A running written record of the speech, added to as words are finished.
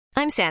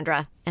I'm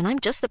Sandra, and I'm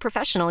just the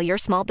professional your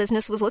small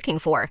business was looking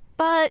for.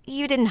 But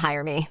you didn't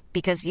hire me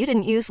because you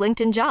didn't use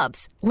LinkedIn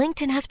Jobs.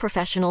 LinkedIn has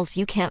professionals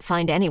you can't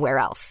find anywhere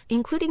else,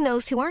 including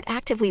those who aren't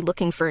actively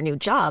looking for a new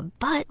job,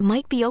 but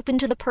might be open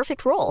to the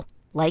perfect role,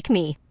 like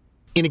me.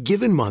 In a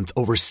given month,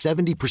 over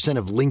 70%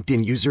 of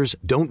LinkedIn users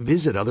don't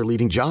visit other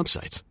leading job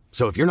sites.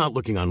 So if you're not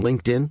looking on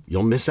LinkedIn,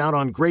 you'll miss out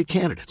on great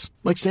candidates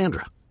like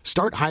Sandra.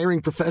 Start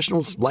hiring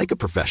professionals like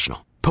a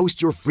professional.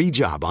 Post your free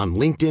job on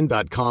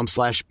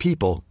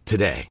linkedin.com/people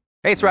today.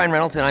 Hey, it's Ryan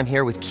Reynolds, and I'm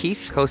here with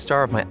Keith,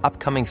 co-star of my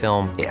upcoming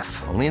film,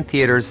 If, only in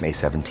theaters May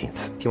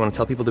 17th. Do you want to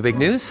tell people the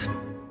big news?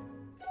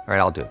 All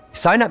right, I'll do it.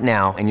 Sign up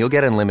now and you'll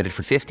get unlimited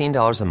for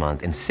 $15 a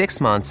month and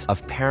 6 months of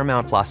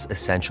Paramount Plus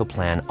Essential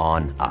Plan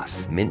on us.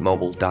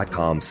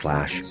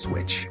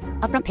 Mintmobile.com/switch.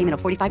 Upfront payment of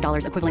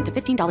 $45 equivalent to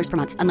 $15 per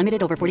month.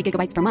 Unlimited over 40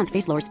 gigabytes per month.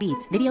 Face lower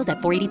speeds. Videos at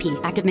 480p.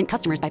 Active Mint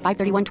customers by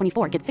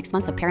 531.24 get 6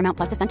 months of Paramount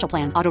Plus Essential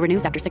Plan. Auto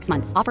renews after 6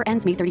 months. Offer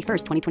ends May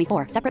 31st,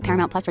 2024. Separate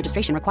Paramount Plus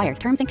registration required.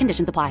 Terms and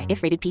conditions apply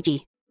if rated PG.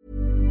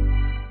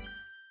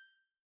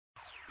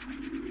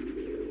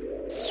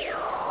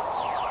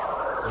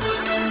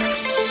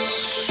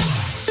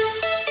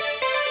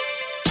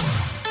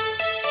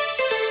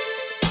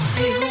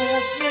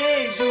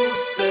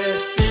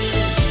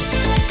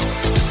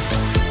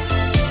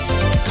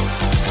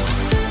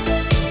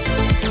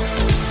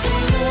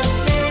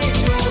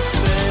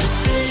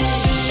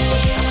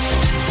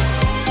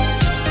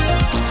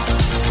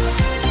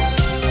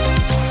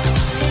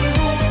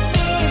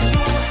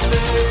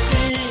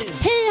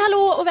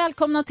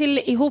 Välkomna till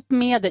Ihop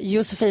med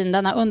Josefin,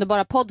 denna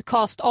underbara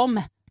podcast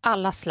om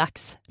alla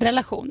slags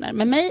relationer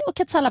med mig och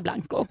Katsala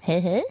Blanco. Hej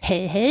hej.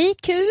 Hej hej,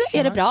 kul.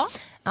 Är det bra?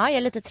 Ja, jag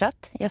är lite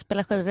trött. Jag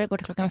spelar skivor, går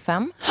till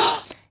 5:00.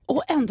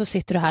 Och ändå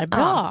sitter du här bra.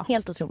 Ja,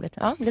 helt otroligt.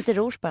 Ja, lite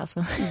rouge bara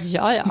så.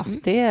 Ja,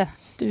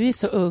 du är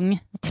så ung.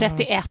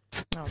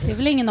 31. Det är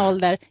väl ingen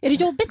ålder. Är det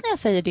jobbigt när jag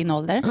säger din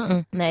ålder?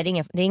 Nej, det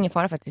är ingen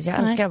fara faktiskt. Jag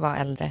älskar att vara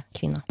äldre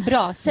kvinna.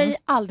 Bra, säg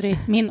aldrig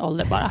min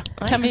ålder bara.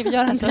 Kan vi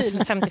göra en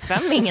deal?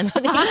 55, ingen.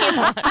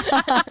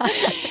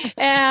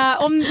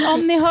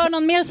 Om ni hör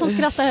någon mer som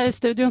skrattar här i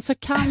studion så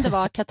kan det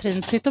vara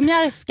Katrin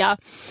Zytomierska.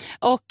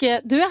 Och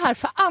du är här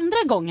för andra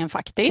gången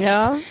faktiskt.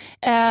 Ja.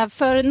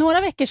 För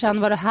några veckor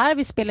sedan var det här.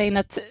 Vi spelade in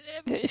ett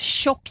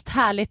tjockt,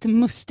 härligt,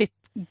 mustigt,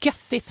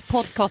 göttigt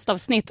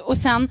podcastavsnitt. Och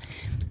sen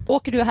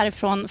åker du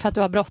härifrån för att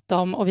du har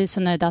bråttom och vi är så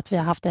nöjda att vi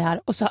har haft det här.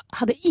 Och så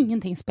hade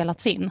ingenting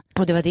spelats in.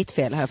 Och det var ditt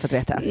fel, har jag fått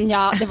veta.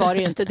 Ja, det var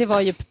det ju inte. Det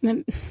var ju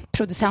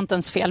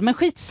producentens fel. Men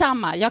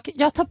skitsamma,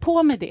 jag tar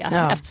på mig det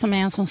eftersom jag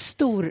är en sån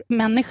stor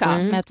människa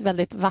med ett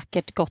väldigt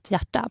vackert, gott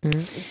hjärta.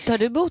 Tar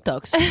du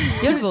botox?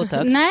 Gör du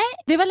botox? Nej,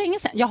 det var länge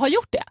sedan. Jag har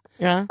gjort det.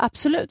 Ja.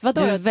 Absolut.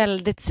 Vadå? Du är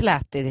väldigt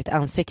slät i ditt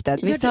ansikte.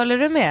 Visst håller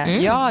du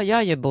med? Ja,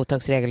 jag gör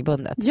botox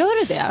regelbundet.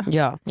 Gör du det?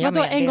 Ja.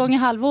 Vadå, en gång i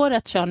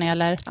halvåret kör ni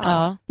eller?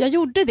 Ja. Jag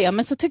gjorde det,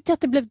 men så tyckte jag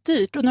att det blev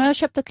dyrt. Och nu har jag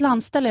köpt ett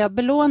landställe, jag har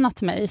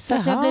belånat mig. Så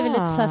att jag blev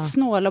lite så här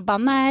snål och bara,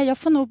 nej, jag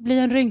får nog bli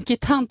en rynkig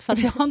tant för att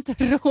jag har inte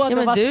råd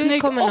att vara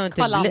snygg och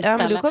ha landställe. Ja,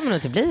 men du kommer nog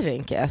inte bli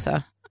rynkig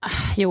alltså.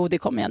 Jo, det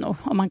kommer jag nog.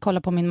 Om man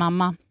kollar på min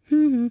mamma.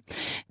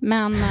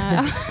 Men...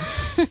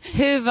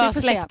 Hur var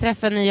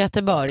släktträffen i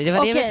Göteborg? Det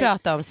var det vi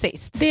pratade om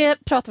sist.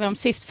 Det pratade vi om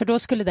sist, för då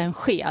skulle den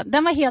ske.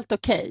 Den var helt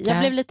okej. Jag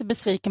blev lite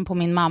besviken på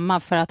min mamma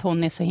för att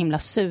hon är så himla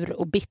sur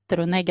och bitter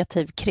och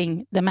negativ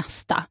kring det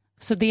mesta.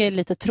 Så det är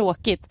lite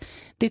tråkigt.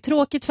 Det är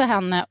tråkigt för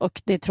henne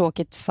och det är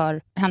tråkigt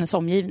för hennes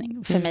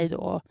omgivning. För mig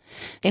då.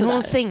 Är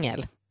hon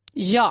singel?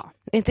 Ja.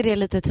 Är inte det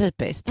lite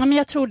typiskt? Ja, men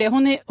jag tror det.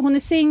 Hon är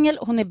singel,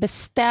 hon är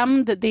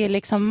bestämd. Det är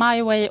liksom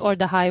my way or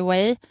the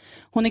highway.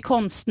 Hon är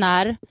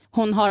konstnär.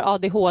 Hon har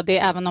ADHD,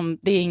 även om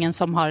det är ingen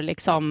som har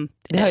liksom...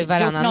 Det har ju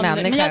varannan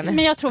människa.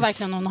 Men jag tror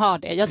verkligen hon har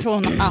det. Jag tror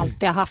hon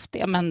alltid har haft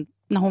det, men...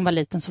 När hon var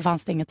liten så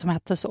fanns det inget som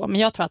hette så.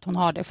 Men jag tror att hon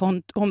har det.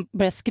 För hon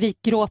börjar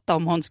skrikgråta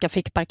om hon ska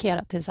fick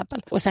parkera till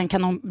exempel. Och sen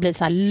kan hon bli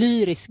så här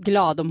lyriskt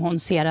glad om hon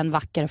ser en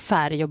vacker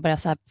färg och börjar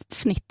så här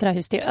fnittra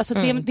hysteriskt. Alltså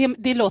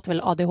det låter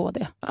väl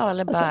ADHD. Ja,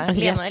 eller bara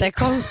alltså,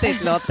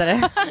 jättekonstigt låter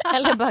det.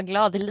 Eller bara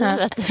glad i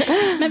livet.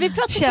 Men vi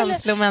pratade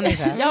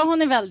känslomänniska. Ja,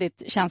 hon är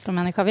väldigt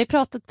känslomänniska. Vi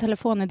pratade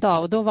telefon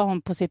idag och då var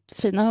hon på sitt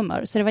fina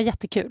humör. Så det var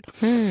jättekul.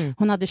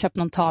 Hon hade köpt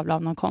någon tavla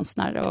av någon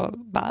konstnär och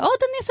bara,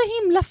 den är så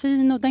himla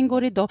fin och den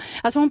går idag.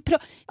 Alltså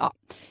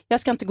jag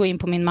ska inte gå in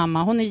på min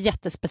mamma. Hon är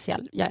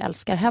jättespeciell. Jag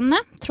älskar henne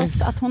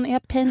trots att hon är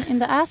pain in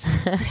the ass.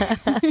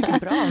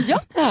 Bra.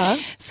 Ja,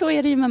 så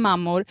är det ju med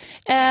mammor.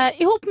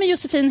 Ihop med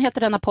Josefin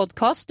heter denna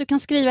podcast. Du kan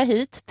skriva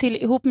hit till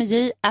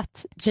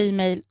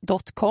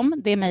ihopmedj@gmail.com.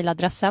 Det är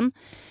mejladressen.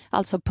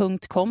 Alltså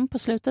 .com på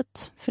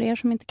slutet för er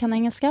som inte kan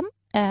engelska.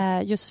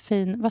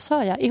 Josefin, vad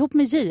sa jag?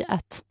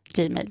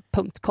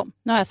 ihopmedj@gmail.com.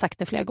 Nu har jag sagt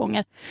det flera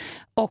gånger.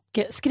 Och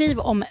skriv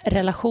om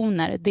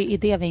relationer, det är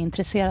det vi är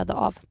intresserade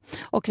av.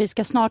 Och vi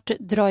ska snart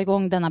dra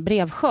igång denna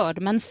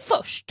brevskörd, men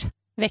först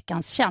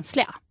veckans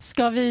känsliga.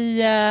 Ska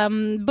vi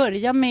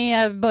börja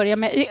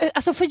med...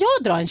 Alltså får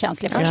jag dra en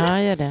känslig först?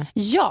 Ja, gör det.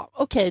 Ja,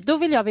 okej. Då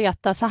vill jag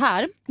veta så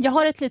här. Jag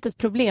har ett litet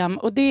problem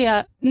och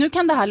nu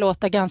kan det här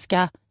låta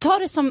ganska... Ta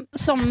det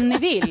som ni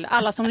vill,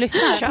 alla som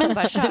lyssnar.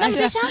 Men det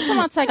känns som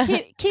att så här,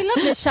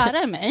 killar blir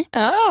kära i mig.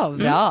 Ja,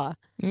 bra.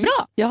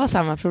 Bra. Jag har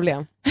samma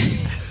problem.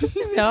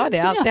 Ja, det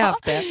har alltid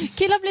haft det.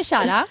 Killar blir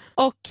kära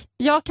och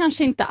jag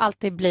kanske inte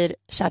alltid blir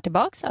kär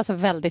tillbaks. Alltså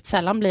väldigt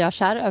sällan blir jag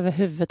kär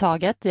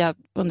överhuvudtaget. Jag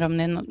undrar om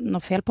det är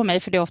något fel på mig,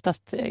 för det är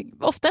oftast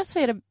så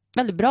är det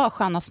väldigt bra,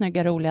 sköna,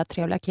 snygga, roliga,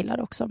 trevliga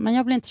killar också. Men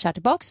jag blir inte kär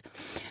tillbaks.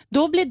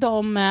 Då blir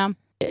de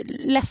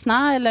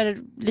ledsna eller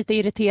lite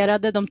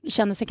irriterade. De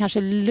känner sig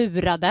kanske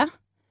lurade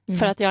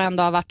för att jag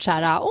ändå har varit så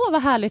här,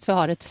 vad härligt vi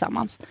har det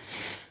tillsammans.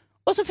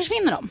 Och så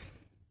försvinner de.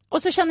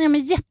 Och så känner jag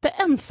mig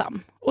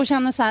jätteensam och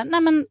känner så här,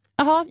 nej men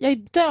jag är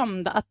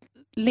dömd att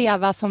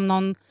leva som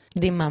någon...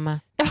 Din mamma.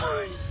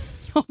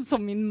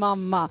 Som min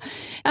mamma.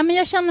 Ja,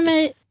 men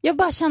jag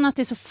bara känner att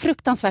det är så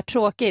fruktansvärt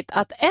tråkigt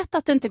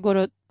att det inte går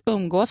att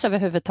umgås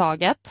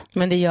överhuvudtaget.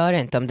 Men det gör det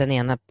inte om den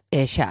ena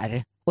är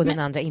kär och den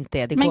andra inte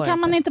är. Men kan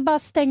man inte bara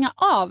stänga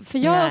av? För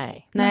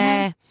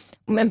Nej.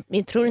 Men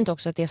jag tror inte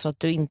också att det är så att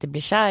du inte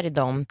blir kär i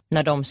dem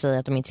när de säger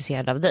att de är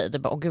intresserade av dig. Du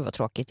bara, gud vad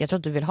tråkigt. Jag tror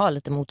att du vill ha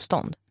lite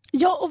motstånd.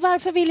 Ja, och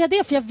varför vill jag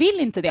det? För jag vill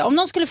inte det. Om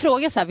någon skulle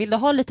fråga så här, vill du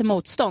ha lite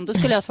motstånd? Då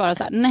skulle jag svara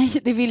så här, nej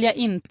det vill jag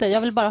inte.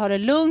 Jag vill bara ha det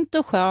lugnt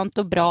och skönt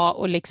och bra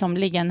och liksom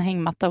ligga i en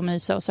hängmatta och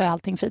mysa och så är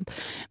allting fint.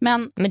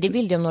 Men det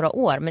vill du om några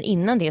år. Men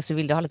innan det så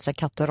vill du ha lite så här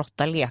katt- och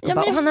råtta-lek. Ja,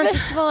 bara, han har inte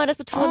svarat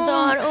på 2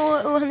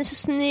 dagar. Han är så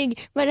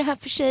snygg. Vad är det här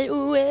för sig?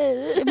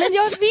 Men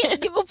jag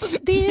vill,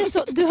 det är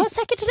så, du har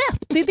säkert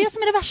rätt. Det är det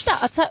som är det värsta.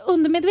 Att så här,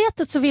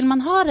 undermedvetet så vill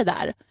man ha det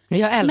där.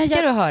 Jag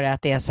älskar att höra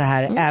att det är så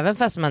här även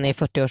fast man är i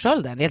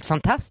 40-årsåldern. Det är helt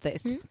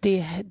fantastiskt.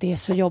 Det är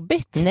så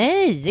jobbigt.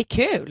 Nej, det är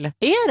kul.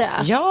 Är det?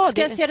 Ja,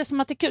 Ska jag se det som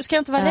att det är kul? Ska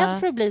jag inte vara rädd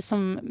för att bli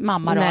som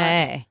mamma då?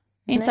 Nej.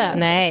 Inte?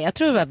 Nej, jag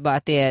tror bara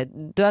att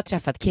du har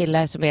träffat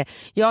killar som är...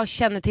 Jag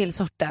känner till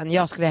sorten.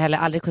 Jag skulle heller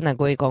aldrig kunna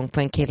gå igång på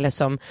en kille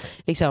som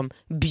liksom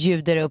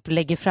bjuder upp,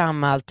 lägger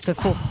fram allt för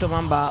fort och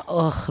man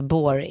bara,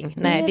 boring.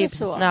 Nej, det är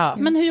så. Ja.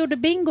 Men hur gjorde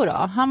Bingo då?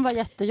 Han var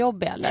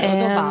jättejobbig eller?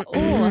 Och då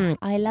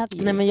bara, I love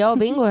you. Nej, men jag och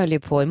Bingo höll ju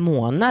på i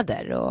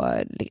månader och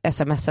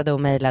smsade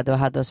och mejlade och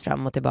hade oss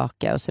fram och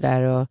tillbaka och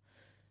sådär. Och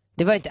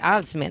det var inte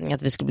alls meningen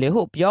att vi skulle bli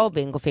ihop. Jag och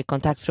Bingo fick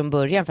kontakt från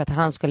början för att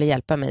han skulle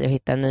hjälpa mig att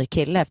hitta en ny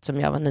kille eftersom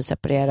jag var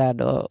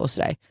nyseparerad och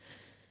sådär.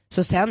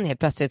 Så sen helt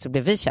plötsligt så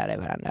blev vi kära i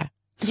varandra.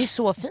 Det är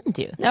så fint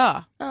ju.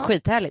 Ja,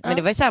 skithärligt. Men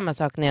det var ju samma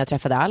sak när jag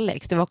träffade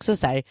Alex. Det var också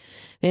så här,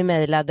 vi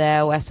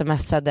mejlade och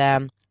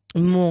smsade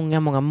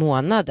många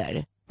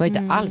månader. Det var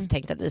inte alls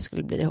tänkt att vi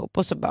skulle bli ihop.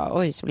 Och så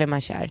bara, så blev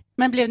man kär.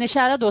 Men blev ni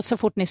kära då så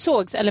fort ni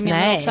sågs? Eller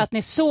menar du också att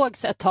ni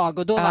sågs ett tag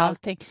och då var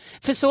allting...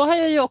 För så har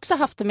jag ju också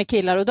haft det med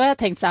killar och då har jag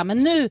tänkt så här,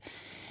 men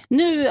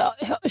nu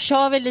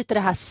kör vi lite det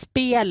här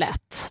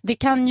spelet. Det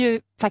kan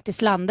ju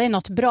faktiskt landa i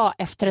något bra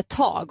efter ett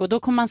tag och då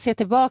kommer man se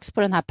tillbaks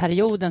på den här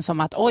perioden som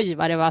att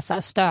vad det var så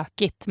här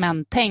stökigt,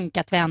 men tänk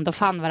att vi ändå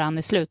fann varandra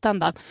i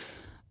slutändan.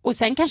 Och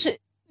sen kanske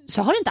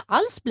så har det inte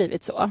alls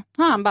blivit så.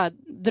 Han bara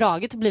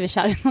dragit och blivit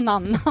kär i någon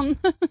annan.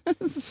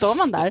 Så står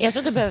man där. Jag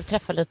tror att du behöver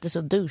träffa lite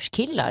så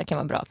douche-killar kan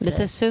vara bra för dig.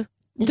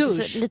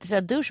 Lite så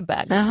här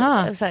douchebags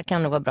så här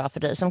kan nog vara bra för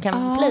dig som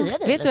kan playa dig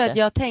vet lite. Du att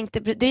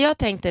jag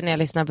tänkte när jag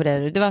lyssnade på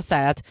dig, det var så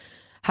här att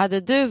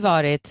hade du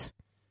varit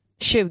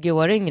 20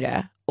 år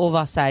yngre och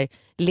var så här,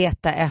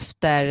 leta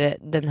efter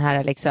den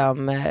här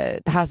liksom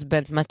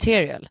husband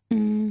material,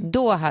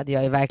 då hade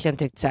jag ju verkligen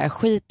tyckt så här,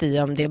 skit i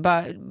om det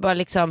bara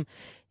liksom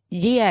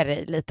ge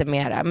dig lite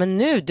mera. Men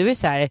nu, du är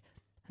så här,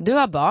 du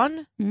har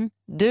barn,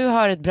 du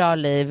har ett bra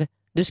liv,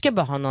 du ska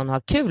bara ha någon att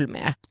ha kul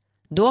med.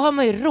 Då har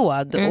man ju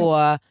råd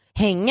att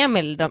hänga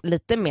med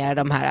lite mer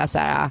de här så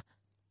här,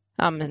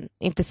 men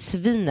inte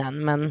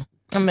svinen,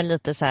 men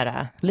lite så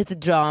här, lite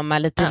drama,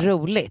 lite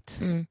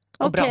roligt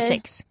och bra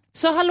sex.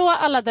 Så hallå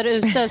alla där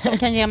ute som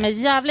kan ge mig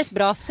jävligt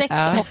bra sex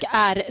och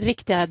är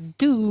riktiga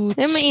douchebags.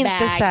 Ja, men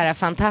inte så här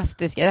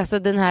fantastiska, alltså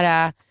den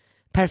här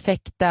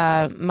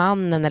perfekta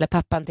mannen eller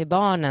pappan till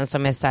barnen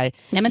som är så här,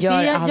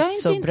 gör allt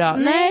så bra.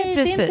 Nej,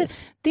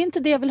 precis. Det är inte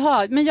det jag vill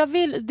ha. Men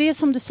det är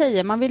som du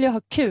säger, man vill ju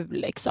ha kul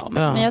liksom.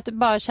 Men jag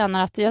bara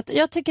känner att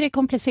jag tycker det är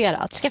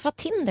komplicerat. Skaffa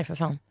Tinder för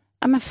fan.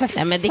 Ja,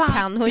 men det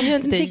kan hon ju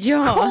inte. Det kan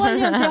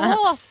ju inte, jag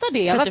hatar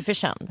det. För att du är för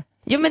känd.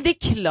 Jo, men det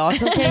är klart,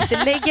 hon kan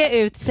inte lägga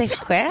ut sig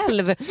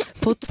själv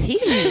på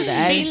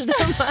Tinder.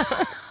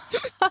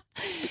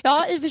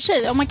 Ja, i och för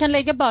sig, om man kan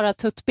lägga bara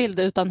tuttbild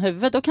utan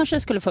huvud, då kanske det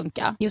skulle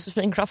funka.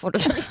 Josefin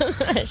Crawford.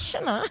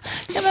 Tjena.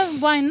 Ja,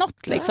 men why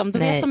not liksom? Då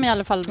vet de i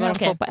alla fall vad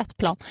de får på ett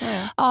plan.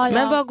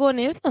 Men var går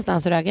ni ut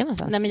någonstans och raggar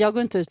någonstans? Nej, men jag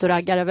går inte ut och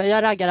raggar.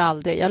 Jag raggar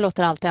aldrig. Jag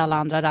låter alltid alla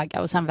andra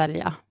ragga och sen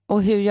välja.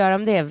 Och hur gör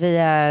de det?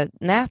 Via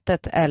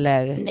nätet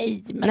eller?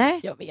 Nej,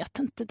 jag vet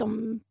inte.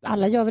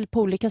 Alla gör väl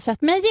på olika sätt.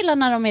 Men jag gillar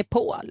när de är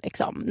på,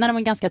 liksom. När de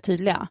är ganska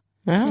tydliga.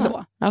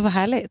 Så. Ja, vad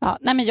härligt. Ja,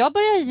 nej, men jag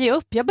börjar ge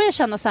upp. Jag börjar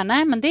känna så här,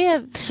 nej men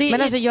det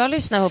men alltså jag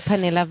lyssnar på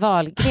Pernilla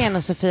Wahlgren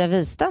och Sofia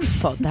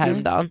Wistams podd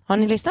häromdagen. Har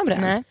ni lyssnat på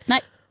det?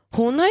 Nej.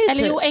 Hon har ju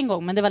Eller jo, en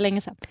gång, men det var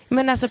länge sedan.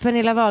 Men alltså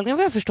Pernilla Wahlgren,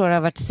 vad jag förstår,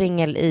 har varit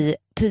singel i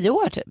 10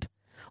 år typ.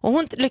 Och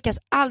hon lyckas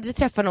aldrig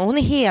träffa någon. Hon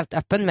är helt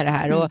öppen med det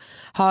här och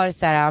har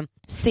så här,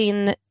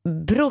 sin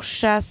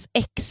brorsas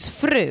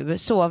exfru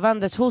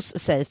sovandes hos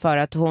sig för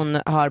att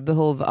hon har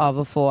behov av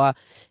att få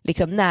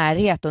liksom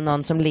närhet och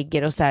någon som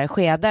ligger och så här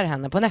skedar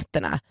henne på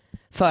nätterna.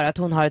 För att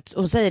hon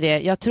säger det,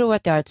 jag tror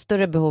att jag har ett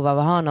större behov av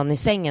att ha någon i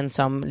sängen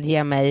som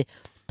ger mig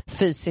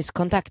fysisk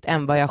kontakt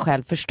än vad jag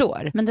själv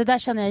förstår. Men det där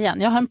känner jag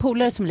igen. Jag har en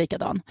polare som är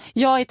likadan.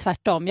 Jag är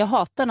tvärtom. Jag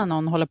hatar när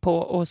någon håller på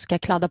och ska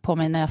kladda på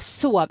mig när jag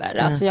sover.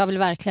 Alltså jag vill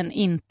verkligen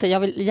inte. Jag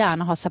vill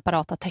gärna ha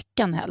separata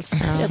täcken helst.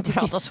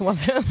 Separata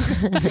sovrum.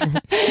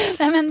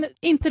 Nej, men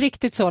inte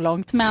riktigt så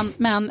långt.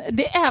 Men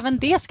även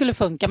det skulle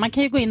funka. Man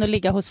kan ju gå in och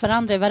ligga hos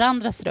varandra i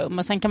varandras rum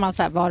och sen kan man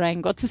så här var och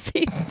en gå till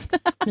sitt.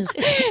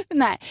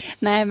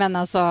 Nej, men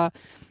alltså...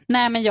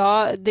 Nej, men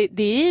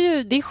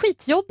det är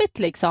skitjobbigt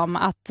liksom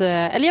att,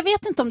 eller jag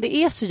vet inte om det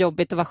är så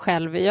jobbigt att vara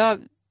själv.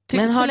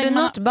 Men har du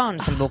något barn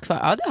som bor kvar?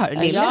 Ja, det har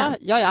du. Lilla.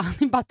 Ja, han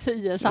är bara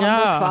 10 så han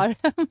bor kvar.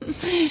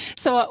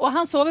 Så, och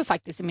han sover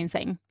faktiskt i min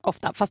säng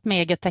ofta, fast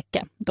med eget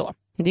täcke då.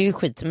 Det är ju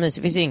skitmysigt.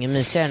 Det finns ju ingen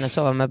mysigare än att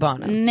sova med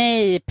barnen.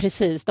 Nej,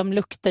 precis. De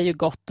luktar ju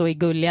gott och är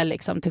gulliga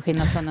liksom, till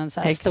skillnad från en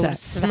så här stor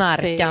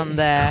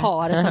snarkande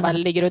kar som bara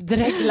ligger och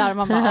dreglar.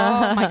 Man bara,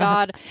 oh my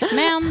god.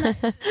 Men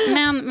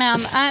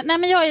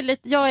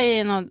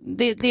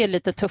det är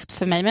lite tufft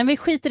för mig. Men vi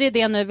skiter i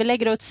det nu. Vi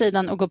lägger det åt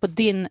sidan och går på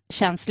din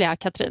känsliga,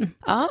 Katrin.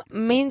 Ja,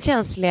 min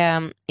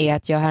känsliga är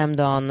att jag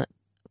häromdagen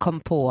kom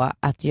på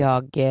att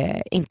jag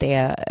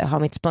inte har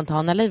mitt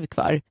spontana liv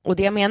kvar. Och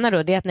det jag menar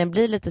då, det är att när det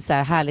blir lite så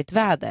här härligt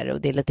väder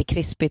och det är lite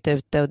krispigt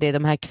ute och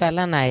de här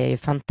kvällarna är ju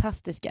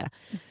fantastiska.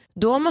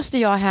 Då måste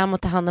jag hem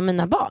och ta hand om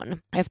mina barn.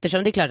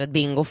 Eftersom det är klart att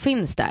Bingo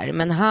finns där.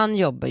 Men han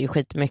jobbar ju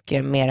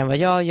skitmycket mer än vad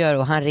jag gör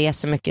och han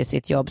reser mycket i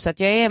sitt jobb. Så att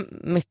jag är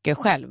mycket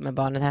själv med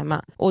barnen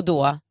hemma. Och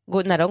då,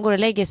 när de går och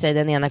lägger sig,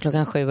 den ena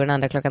 7:00 och den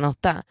andra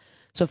 8:00.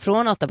 Så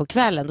från 8 på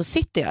kvällen, då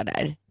sitter jag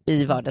där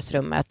i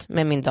vardagsrummet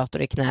med min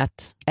dator i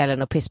knät eller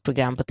något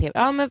pissprogram på tv.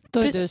 Ja, men då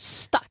är du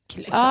stack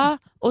liksom. Ja,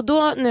 och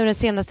då nu den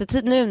senaste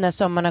tiden, nu när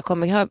sommaren har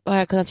kommit, har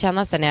jag kunnat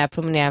känna sig när jag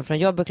promenerar från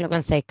jobbet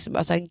 6:00 och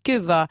bara så här,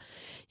 gud vad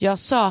jag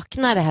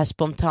saknar det här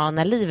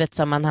spontana livet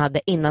som man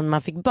hade innan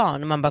man fick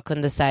barn. Man bara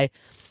kunde så här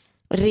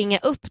ringa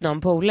upp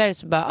någon polare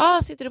så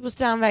bara, sitter du på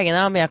Strandvägen?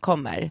 Ja, men jag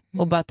kommer.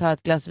 Och bara ta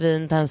ett glas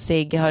vin, ta en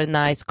cigg, ha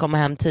det nice, komma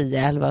hem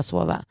 10, 11 och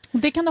sova.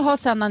 Det kan du ha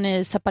sen när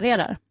ni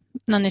separerar,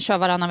 när ni kör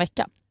varannan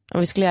vecka.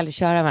 Och vi skulle aldrig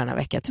köra varannan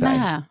vecka tyvärr.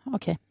 Nej,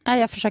 okej. Nej,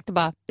 jag försökte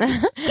bara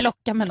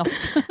locka med något.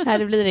 Nej,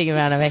 det blir ingen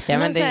varannan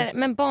vecka.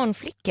 Men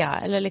barnflicka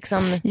eller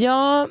liksom...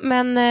 Ja,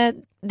 men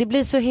det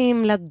blir så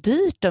himla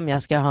dyrt om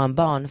jag ska ha en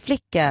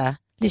barnflicka.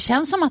 Det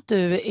känns som att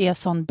du är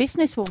sån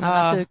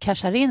businesswoman, att du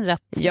cashar in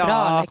rätt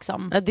bra.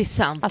 Liksom. Ja, det är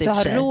sant. Att du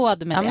har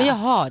råd med det. Ja, men jag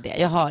har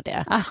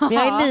det. Men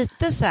jag är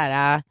lite så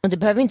här... Och det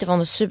behöver inte vara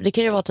något super... Det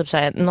kan ju vara typ så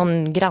här,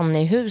 någon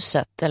granne i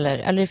huset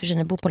eller i och för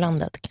sig bo på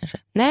landet kanske.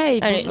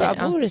 Nej,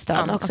 jag bor i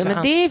stan också.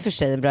 Men det är i och för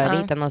sig bra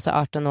att hitta någon så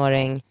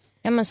 18-åring.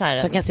 Ja, men så här,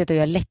 som kan sitta och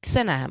göra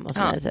läxorna hemma hos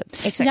mig.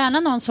 Typ. Exakt. Gärna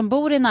någon som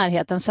bor i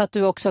närheten så att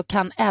du också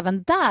kan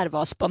även där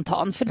vara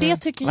spontan. För det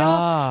tycker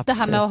jag, det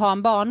här med att ha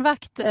en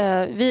barnvakt.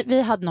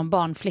 Vi hade någon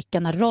barnflicka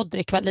när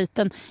Rodrik var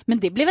liten. Men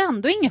det blev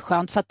ändå inget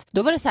skönt för att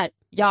då var det så här,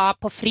 ja,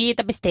 på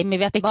fredag bestämmer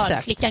vi att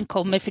barnflickan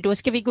kommer för då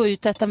ska vi gå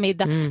ut och äta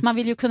middag. Man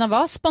vill ju kunna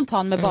vara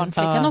spontan med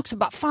barnflickan också.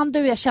 Bara, fan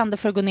du, jag kände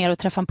för att gå ner och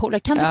träffa en polare.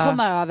 Kan du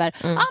komma över?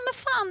 Ja, men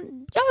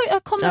fan,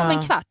 jag kommer om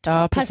en kvart.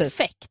 Ja,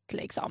 perfekt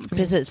liksom.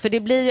 Precis, för det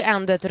blir ju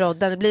ändå ett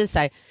roddan. Det blir så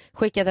här,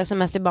 skicka ett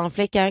sms till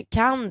barnflickan.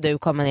 Kan du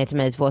komma ner till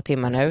mig i 2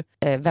 timmar nu?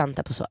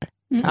 Vänta på svar.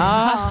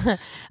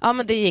 Ja,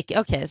 men det gick.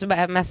 Okej, så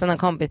bara mässa någon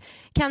kompis.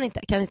 Kan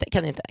inte.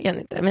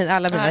 Men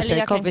alla mina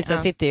tjejkompisar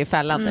sitter ju i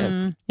fällan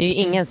nu. Det är ju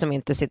ingen som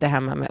inte sitter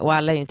hemma med. Och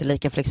alla är ju inte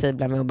lika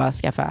flexibla med att bara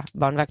skaffa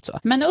barnvakt så.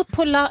 Men upp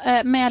på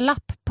med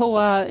lapp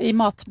i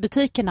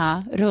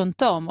matbutikerna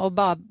runt om och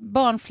bara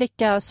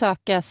barnflicka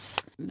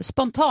sökas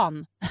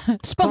spontan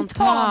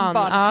barnflicka.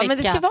 Ja, men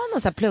det ska vara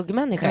någon sån här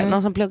pluggmänniska.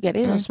 Någon som pluggar,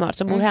 det är någon smart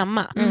som bor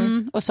hemma.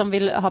 Och som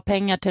vill ha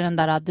pengar till den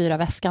där dyra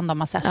väskan de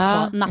har sett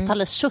på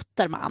Nathalie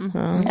Schutterman.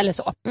 Eller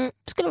så. Det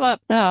skulle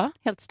vara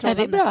helt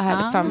strålande. Ja, det är bra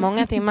här. Fan,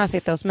 många timmar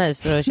sitter hos mig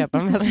för att köpa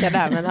en väska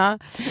där. Men,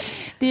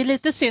 det är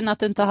lite synd att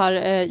du inte har...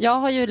 Jag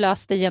har ju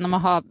löst det genom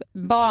att ha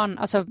barn...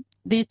 Alltså,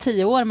 det är ju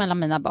 10 år mellan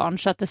mina barn.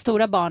 Så att det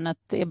stora barnet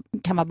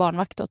kan vara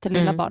barnvakt då, till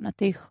lilla barnet.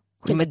 Det är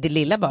men det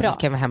lilla barnet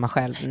kan vara hemma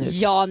själv nu.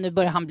 Ja, nu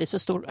börjar han bli så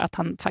stor att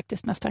han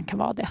faktiskt nästan kan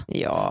vara det.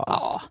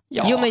 Ja.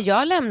 Jo, men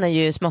jag lämnar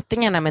ju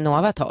småttingarna med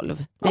Nova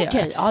 12.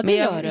 Okej, ja, det men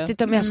gör jag du. vet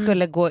inte om jag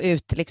skulle gå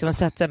ut liksom, och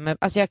sätta mig...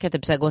 Alltså jag kan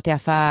typ så här, gå till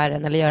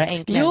affären eller göra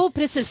enklare. Jo,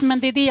 precis, men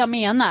det är det jag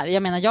menar.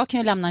 Jag kan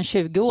ju lämna en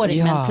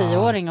 20-åring med en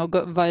 10-åring och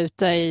vara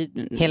ute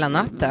i... hela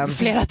natten.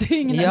 Flera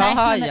dygn.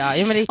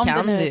 Jo, men det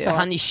kan du.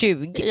 Han är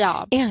 20.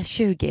 Ja. Är han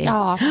 20?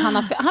 Ja,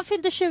 han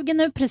fyllde 20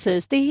 nu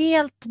precis. Det är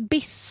helt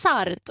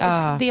bizarrt.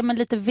 Och det är med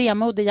lite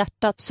vemod i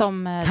hjärtat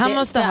som han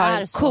måste ha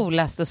den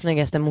coolaste och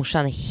snyggaste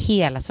morsan i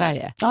hela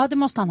Sverige. Ja, det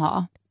måste han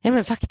ha. Ja,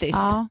 men faktiskt.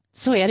 Ja,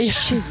 så är det ju.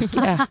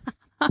 20.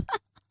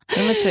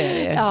 Ja, men så är det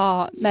ju.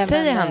 Ja,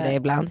 säger han det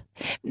ibland?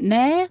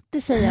 Nej,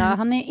 det säger jag.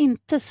 Han är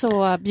inte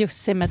så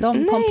bjussig med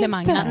de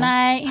komplimangerna.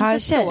 Nej, inte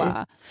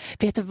så.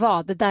 Vet du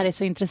vad, det där är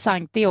så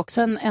intressant. Det är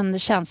också en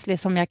känslig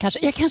som jag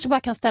kanske bara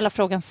kan ställa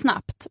frågan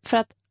snabbt. För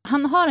att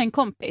han har en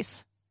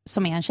kompis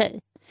som är en tjej.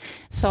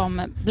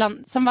 Som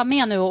var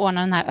med nu och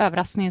ordnade den här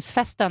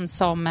överraskningsfesten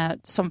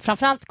som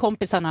framförallt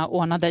kompisarna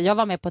ordnade. Jag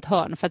var med på ett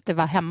hörn för att det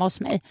var hemma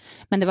hos mig.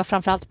 Men det var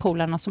framförallt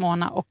polarna som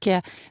ordnade. Och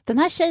den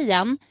här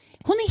tjejen,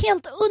 hon är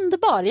helt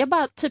underbar.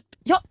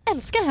 Jag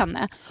älskar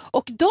henne.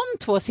 Och de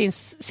två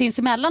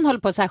sinsemellan håller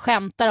på att så här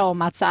skämtar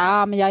om att så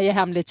här, men jag är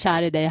hemligt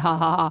kär i dig,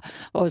 haha.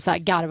 Och så här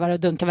garvar och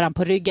dunkar varandra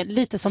på ryggen.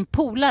 Lite som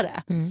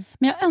polare. Men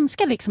jag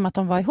önskar liksom att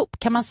de var ihop.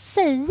 Kan man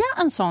säga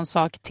en sån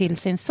sak till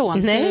sin son?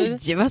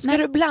 Nej, vad ska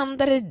du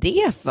blanda dig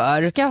det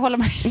för? Ska jag hålla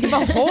mig? Du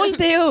bara håll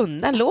dig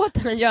undan, låt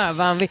henne göra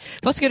vad han vill.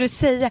 Vad ska du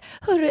säga?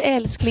 Hörru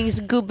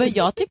älsklingsgubbe,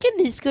 jag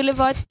tycker ni skulle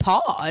vara ett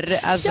par.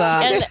 Alltså.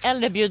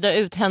 Eller bjuda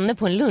ut henne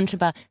på en lunch och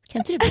bara, kan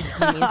inte du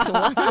bjuda min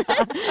son?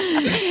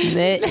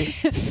 Nej,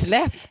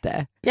 släpp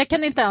det. Jag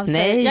kan inte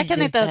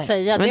ens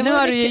säga. Men nu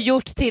har du ju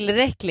gjort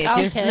tillräckligt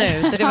just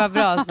nu, så det var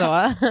bra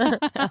så.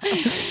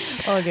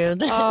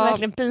 Gud,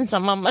 verkligen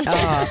pinsam mamma.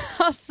 Ja.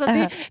 Alltså,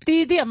 det är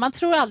ju det, man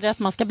tror aldrig att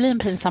man ska bli en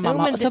pinsam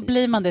mamma och så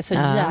blir man det så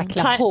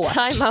jäkla hårt.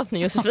 Time out nu,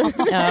 Josefin.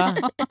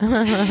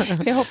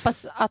 Jag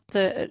hoppas att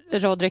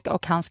Rodrik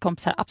och hans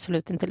kompisar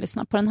absolut inte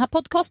lyssnar på den här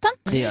podcasten.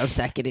 Det gör de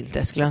säkert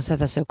inte. Skulle de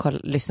sätta sig och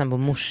lyssna på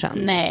morsan?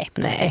 Nej,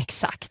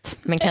 exakt.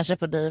 Men kanske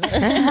på dig.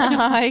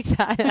 Ja,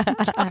 exakt.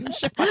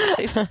 Kanske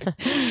faktiskt.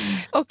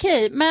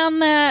 Okej,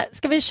 men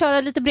ska vi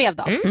köra lite brev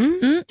då?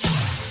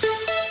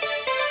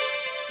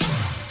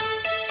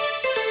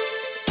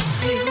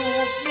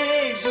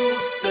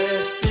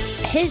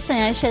 Hejsan,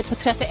 jag är en tjej på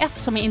 31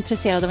 som är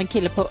intresserad av en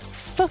kille på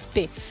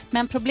 40.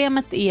 Men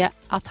problemet är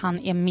att han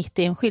är mitt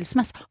i en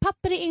skilsmässa.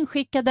 Papper är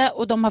inskickade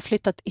och de har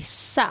flyttat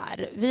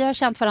isär. Vi har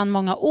känt varandra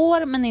många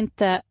år men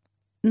inte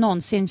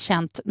någonsin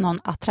känt någon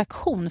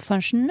attraktion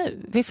förrän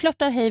nu. Vi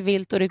flörtar hej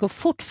vilt och det går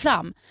fort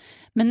fram.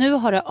 Men nu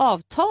har det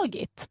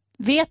avtagit.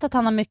 Vet att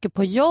han har mycket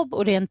på jobb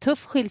och det är en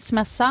tuff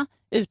skilsmässa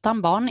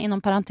utan barn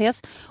inom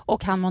parentes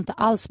och han mår inte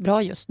alls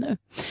bra just nu.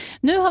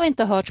 Nu har vi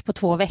inte hörts på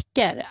 2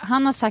 veckor.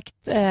 Han har sagt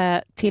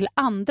till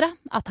andra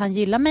att han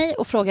gillar mig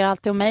och frågar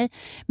alltid om mig.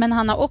 Men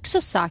han har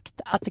också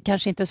sagt att det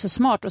kanske inte är så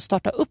smart att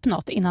starta upp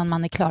något innan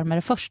man är klar med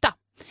det första.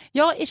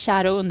 Jag är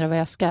kär och undrar vad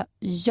jag ska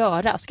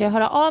göra. Ska jag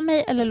höra av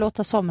mig eller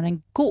låta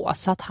sommaren gå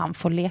så att han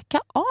får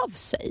leka av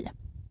sig?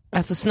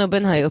 Alltså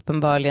snubben har ju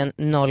uppenbarligen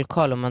noll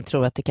koll om man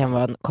tror att det kan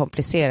vara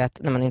komplicerat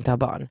när man inte har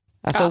barn.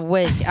 Alltså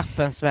wake up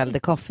and smell the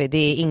coffee.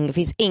 Det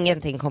finns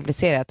ingenting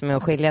komplicerat med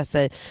att skilja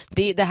sig.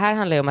 Det här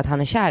handlar ju om att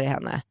han är kär i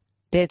henne.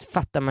 Det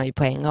fattar man ju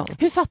på en gång.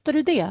 Hur fattar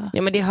du det?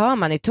 Ja, men det hör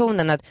man i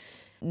tonen att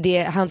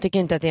han tycker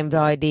inte att det är en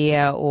bra idé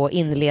att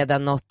inleda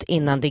något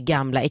innan det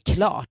gamla är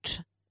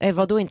klart.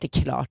 Vad då inte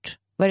klart?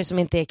 Vad är det som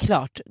inte är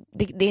klart?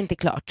 Det är inte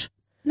klart.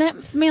 Nej,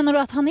 menar du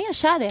att han är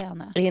kär i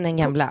henne? I den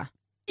gamla.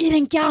 I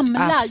den gamla?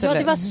 Absolut. Ja,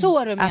 det var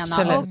så du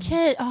menar.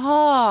 Okej,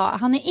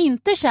 han är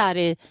inte kär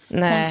i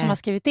hon som har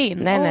skrivit in.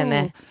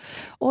 Nej.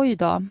 Oj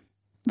då.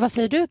 Vad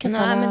säger du,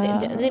 Katarina?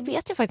 Nej, men det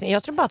vet jag faktiskt.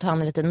 Jag tror bara att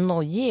han är lite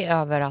nojig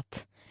över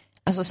att,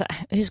 alltså så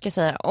här, hur ska jag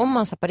säga, om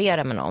man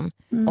separerar med någon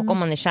och om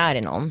man är kär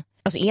i någon,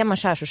 alltså är man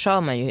kär så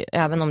kör man ju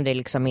även om det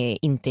liksom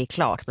inte är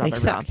klart. Bla, bla, bla.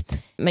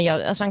 Exakt.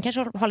 Men han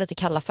kanske har lite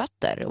kalla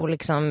fötter och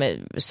liksom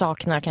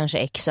saknar kanske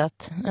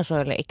exet, alltså,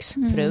 eller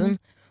exfrun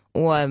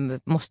och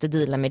måste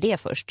deala med det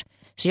först.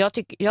 Så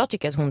jag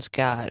tycker att hon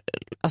ska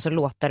alltså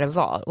låta det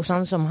vara. Och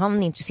sen som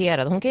han är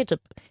intresserad, hon kan ju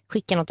typ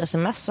skicka något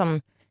sms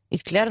om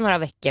ytterligare några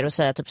veckor och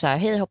säga typ så här: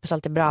 hej, hoppas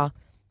allt är bra,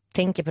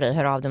 tänker på dig,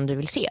 hör av dig om du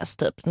vill ses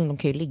typ. De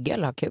kan ju ligga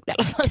eller ha kul i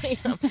alla fall.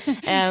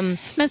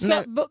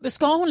 Men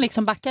ska hon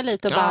liksom backa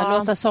lite och bara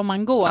låta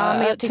sommaren gå?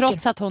 Ja,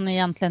 trots att hon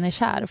egentligen är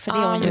kär, för det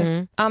är hon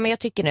ju. Ja, men jag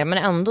tycker det. Men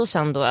ändå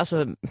sen då,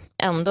 alltså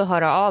ändå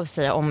höra av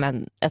sig om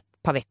ett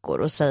par veckor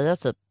och säga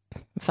typ,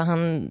 för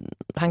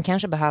han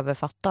kanske behöver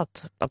fatta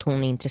att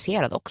hon är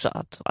intresserad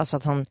också. Alltså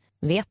att han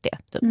vet det.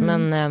 Typ.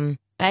 Men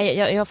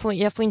jag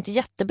får inte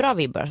jättebra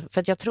vibbar.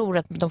 För att jag tror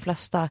att de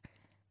flesta...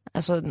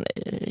 Alltså,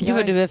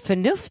 du är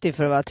förnuftig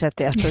för att vara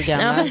 31 år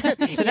gammal.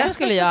 Så där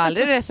skulle jag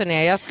aldrig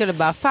resonera. Jag skulle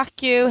bara,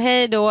 fuck you,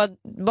 hej då,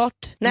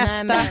 bort,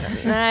 nästa.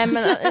 Men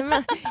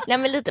jag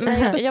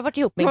har varit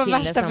ihop med en kille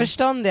värsta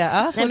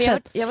förståndiga.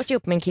 Jag har varit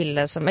ihop med en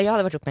kille jag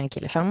hade varit ihop med en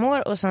kille 5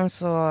 år och sen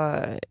så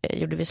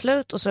gjorde vi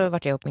slut och så var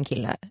jag ihop med en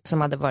kille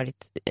som hade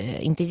varit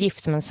inte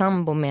gift men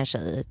sambo med en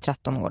tjej i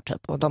 13 år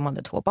typ, och de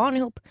hade 2 barn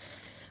ihop.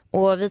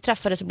 Och vi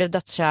träffades och blev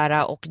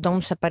dödskära och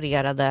de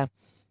separerade.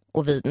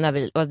 Och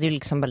det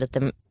liksom bara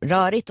lite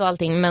rörigt och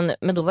allting. Men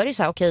då var det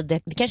så här, okej,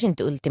 det kanske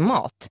inte är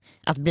ultimat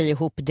att bli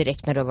ihop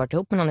direkt när du har varit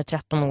ihop med någon i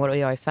 13 år och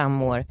jag är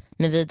 5 år.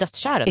 Men vi är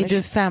dödskära. Är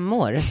du 5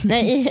 år?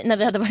 Nej, när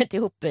vi hade varit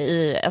ihop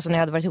när jag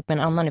hade varit ihop med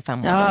en annan i 5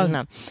 år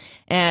innan.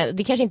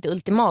 Det kanske inte är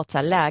ultimat så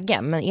här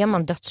läge, men är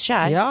man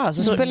dödskär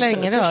så spelar det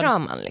ingen roll. Så kör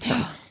man liksom.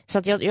 Så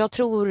att jag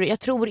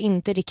tror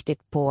inte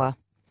riktigt på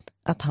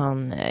att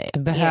han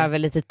behöver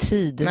lite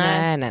tid.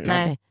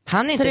 Nej.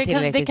 Han är så inte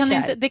tillräckligt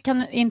kär. Det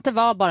kan inte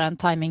vara bara en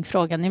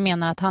timingfråga. Ni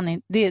menar att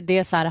det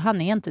är så här,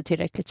 han är inte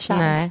tillräckligt kär.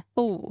 Nej.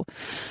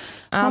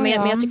 Ja, men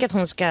jag tycker att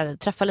hon ska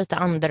träffa lite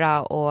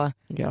andra och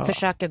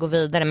försöka gå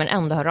vidare, men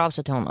ändå höra av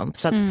sig till honom.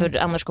 Så att, för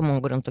annars kommer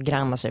hon gå runt och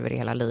gräma sig över det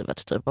hela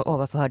livet. Typ,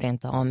 varför hörde jag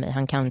inte av mig?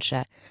 Han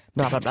kanske...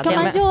 Bla, bla, bla. Ska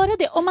man göra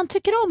det? Om man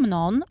tycker om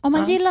någon, om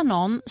man gillar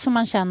någon som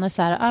man känner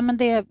så här, men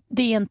det är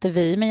inte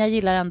vi, men jag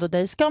gillar ändå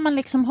dig. Ska man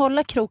liksom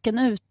hålla kroken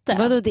ute?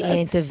 Vadå, det är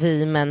inte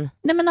vi, men...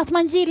 Nej, men att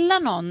man gillar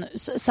någon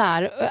så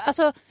här,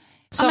 alltså...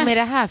 Som i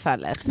det här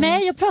fallet?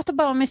 Nej, jag pratar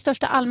bara om i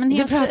största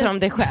allmänhet. Du pratar om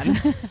dig själv.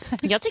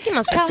 Jag tycker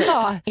man ska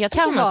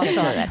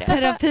säga det.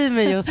 Terapi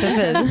med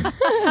Josefin.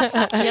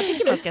 Jag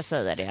tycker man ska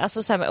säga det.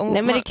 Alltså, så här,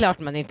 nej, men det är klart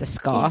man inte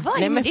ska.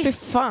 Nej, men för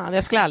fan,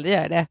 jag skulle aldrig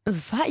göra det.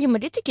 Jo,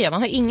 men det tycker jag.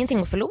 Man har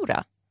ingenting att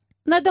förlora.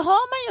 Nej, det har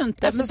man ju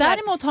inte. Alltså, men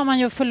däremot har man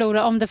ju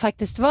förlorat om det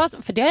faktiskt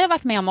var... För det har jag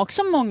varit med om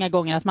också många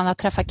gånger, att man har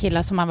träffat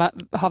killar som man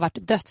har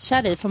varit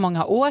dödskär i för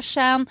många år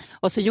sedan.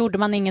 Och så gjorde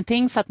man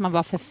ingenting för att man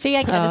var för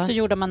feg. Eller så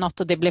gjorde man något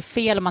och det blev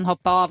fel och man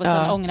hoppade av och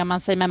sen ångrar man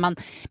sig. Men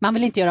man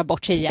vill inte göra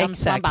bort sig igen.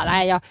 Så man bara,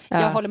 nej,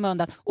 jag håller mig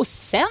undan. Och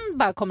sen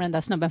bara kommer den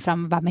där snubben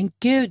fram och bara, men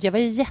gud, jag var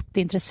ju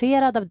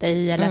jätteintresserad av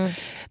dig. Eller,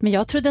 men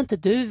jag trodde inte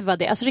du var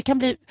det. Alltså det kan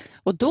bli...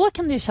 Och då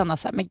kan det ju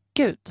kännas så här, men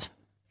gud,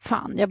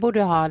 fan, jag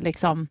borde ha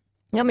liksom...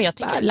 Ja, men jag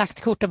tycker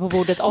lagt korten på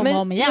bordet om och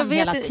om igen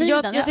hela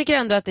tiden. Jag tycker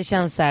ändå att det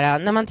känns så här,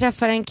 när man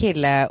träffar en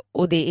kille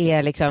och det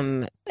är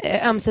liksom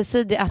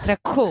ömsesidig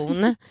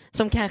attraktion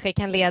som kanske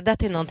kan leda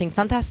till någonting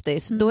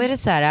fantastiskt, då är det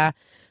så här,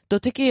 då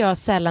tycker jag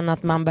sällan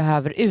att man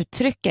behöver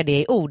uttrycka det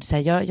i ord, så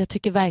här, jag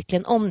tycker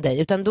verkligen om dig,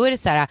 utan då är det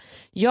så här,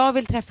 jag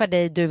vill träffa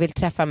dig, du vill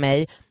träffa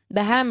mig.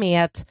 Det här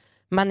med att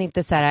man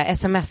inte så här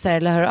smsar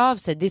eller hör av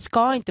sig, det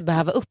ska inte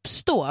behöva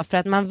uppstå för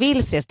att man vill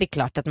ses. Det är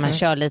klart att man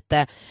kör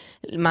lite,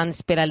 man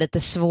spelar lite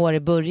svår i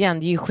början,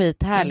 det är ju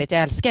skithärligt,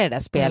 jag älskar det där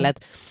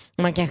spelet.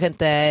 Man kanske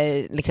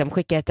inte liksom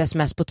skickar ett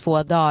sms på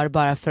 2 dagar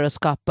bara för att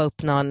skapa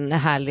upp någon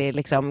härlig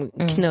liksom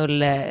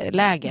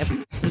knullläge.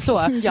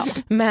 Så.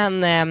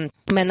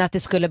 Men att det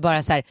skulle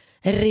bara så här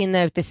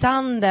rinna ut i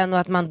sanden och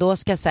att man då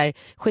ska så här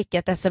skicka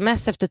ett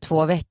sms efter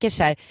 2 veckor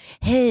så här,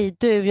 hej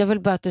du, jag vill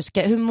bara att du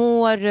ska, hur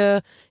mår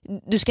du?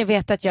 Du ska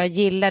veta att jag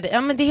gillar dig.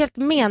 Ja, men det är helt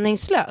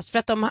meningslöst, för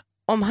att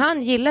om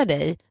han gillar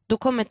dig, då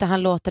kommer inte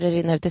han låta det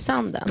rinna ut i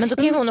sanden. Men då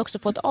kan ju hon också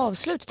få ett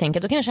avslut,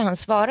 tänker. Då kanske han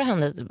svarar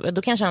henne.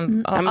 Då kanske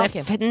han...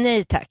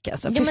 nej tack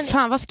alltså. Ja,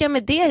 fan, vad ska jag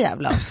med det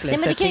jävla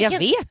avslutet? Jag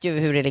vet ju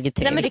hur det ligger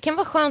till. Nej, men det kan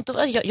vara skönt.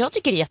 Jag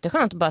tycker det är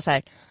jätteskönt att bara så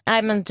här,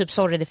 nej men typ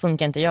sorry, det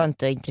funkar inte. Jag är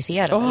inte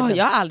intresserad.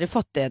 Jag har aldrig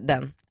fått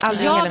den.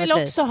 Jag vill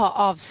också ha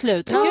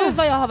avslut. Gud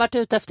vad jag har varit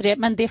ute efter det,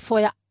 men det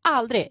får jag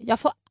aldrig. Jag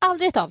får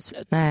aldrig ett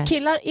avslut. Nej.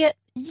 Killar är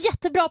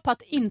jättebra på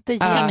att inte ge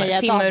mig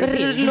ett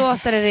avslut.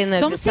 Låter det rinna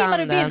ut i simmar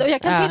sanden. ur bild och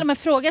jag kan till och med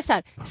fråga så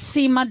här,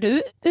 simmar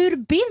du ur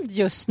bild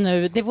just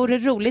nu? Det vore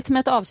roligt med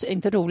ett avslut,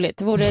 inte roligt,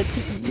 det vore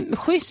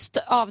schysst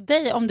av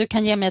dig om du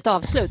kan ge mig ett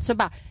avslut. Så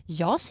bara,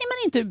 jag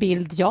simmar inte ur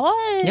bild, jag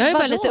är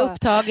bara lite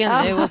upptagen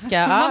nu och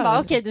ska... Man bara,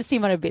 okej, du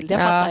simmar ur bild, jag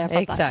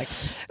fattar.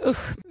 Exakt.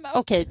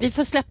 Okej, vi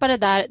får släppa det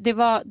där.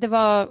 Det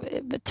var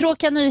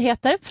tråkiga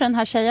nyheter för den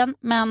här tjejen,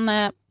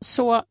 men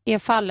så är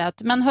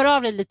fallet. Men hör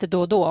av dig lite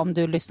då och då om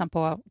du lyssnar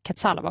på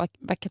Katsala,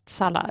 vad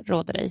Katsala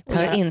råder dig.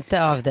 Hör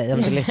inte av dig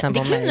om du lyssnar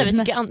på mig. Det är kul när vi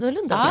tycker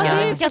annorlunda.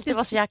 Det kan inte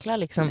vara så jäkla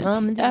liksom.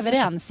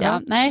 Överens,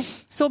 ja. Nej,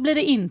 så blir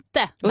det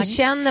inte. Och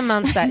känner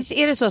man så här,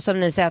 är det så som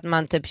ni säger att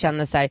man typ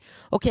känner så här,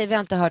 okej, vi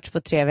har inte hörts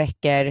på 3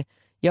 veckor,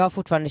 jag har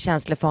fortfarande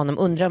känslor för honom,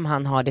 undrar om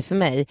han har det för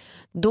mig.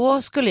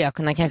 Då skulle jag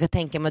kunna kanske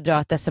tänka mig att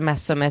dra ett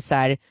sms som är så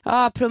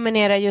här,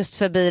 promenera just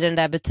förbi den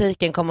där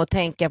butiken, kom och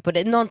tänka på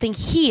det. Någonting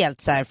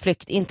helt så här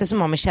flykt, inte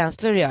som har med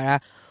känslor att göra.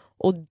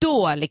 Och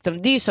då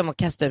liksom, det är ju som att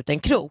kasta ut en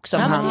krok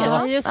som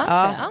han då. Just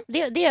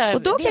det.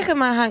 Och då kanske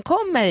han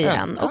kommer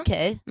igen.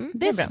 Okej.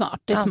 Det är smart,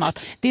 det är smart.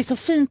 Det är så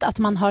fint att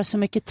man har så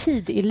mycket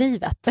tid i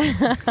livet.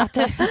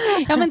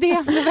 Men det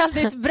är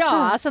väldigt bra.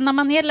 Alltså när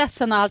man är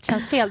ledsen och allt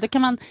känns fel, då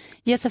kan man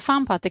ge sig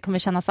fan på att det kommer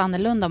kännas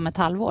annorlunda om ett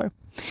halvår.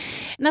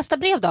 Nästa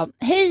brev då.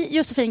 Hej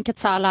Josefin,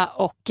 Katsala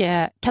och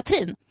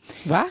Katrin.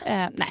 Va?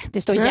 Nej,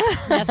 det står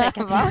gäst, men jag säger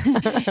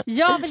Katrin.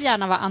 Jag vill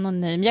gärna vara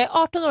anonym. Jag är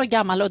 18 år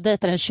gammal och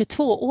dejtar en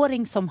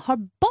 22-åring som har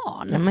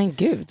barn. Ja, men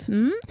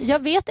gud. Jag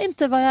vet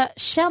inte vad jag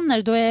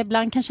känner, då jag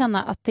ibland kan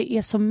känna att det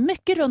är så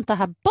mycket runt det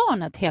här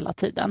barnet hela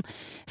tiden.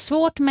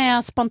 Svårt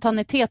med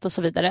spontanitet och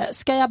så vidare.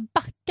 Ska jag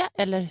backa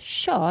eller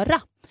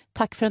köra?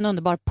 Tack för en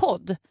underbar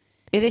podd.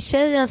 Är det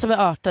tjejen som är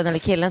 18 eller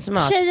killen som är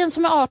 18? Tjejen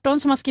som är 18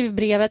 som har skrivit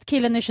brevet.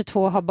 Killen är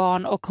 22, har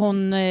barn och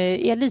hon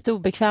är lite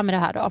obekväm med det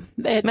här då.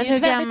 Men hur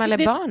gammal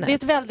är barnet? Det är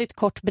ett väldigt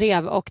kort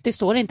brev och det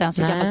står inte ens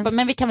så gammalt.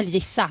 Men vi kan väl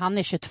gissa, han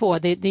är 22.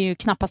 Det är ju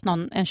knappast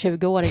en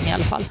 20-åring i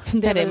alla fall.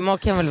 Det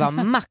kan väl vara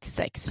max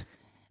 6?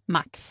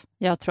 Max.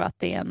 Jag tror att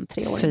det är en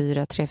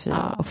 3-åring. 4.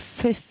 Ja.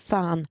 Fy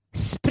fan.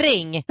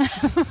 Spring!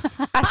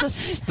 Alltså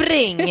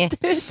spring!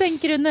 Hur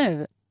tänker du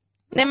nu?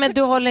 Nej, men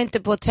du håller inte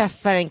på att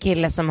träffa en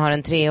kille som har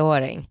en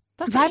 3-åring.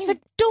 Varför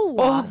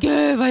då?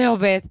 Gud vad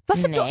jobbigt.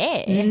 Varför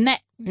Nej. då? Nej.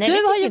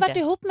 Du har ju varit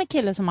ihop med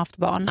killar som haft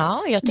barn.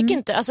 Ja, jag tycker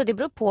inte, alltså det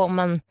beror på om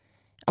man,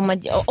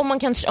 Om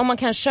man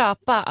kan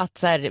köpa att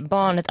så här,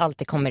 barnet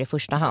alltid kommer i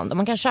första hand. Om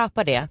man kan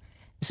köpa det,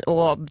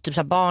 och typ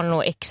så här, barn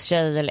och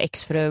ex-tjej eller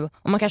ex-fru,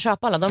 om man kan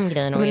köpa alla de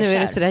grejerna. Men nu är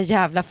du så där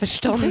jävla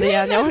förståndig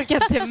igen. Jag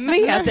orkar inte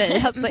med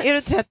dig. Alltså, är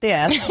du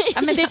 31?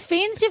 Ja, men det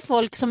finns ju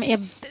folk som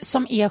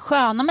är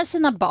sköna med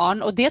sina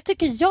barn, och det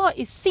tycker jag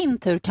i sin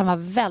tur kan vara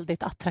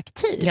väldigt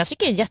attraktivt. Jag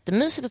tycker det är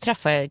jättemysigt att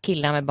träffa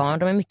killar med barn.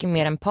 De är mycket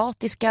mer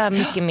empatiska,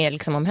 mycket mer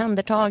liksom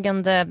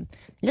omhändertagande,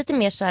 lite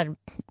mer så här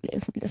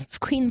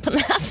skinn på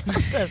näsan.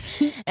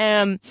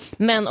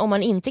 Men om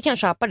man inte kan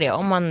köpa det,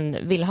 om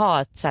man vill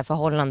ha ett så här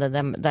förhållande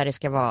där det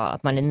ska vara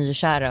att man är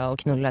nykära och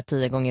knullar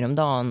 10 gånger om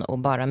dagen och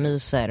bara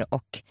myser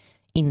och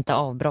inte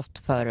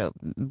avbrott för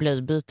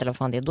blöjbyte eller vad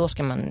fan det är, då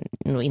ska man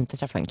nog inte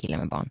träffa en kille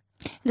med barn.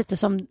 Lite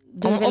som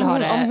du vill ha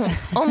det.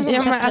 Ja,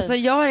 men alltså,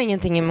 jag har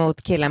ingenting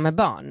emot killar med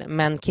barn,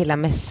 men killar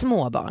med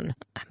små barn.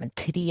 Men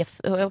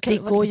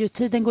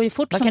tiden går ju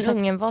fort. Vad kan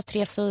ungen vara?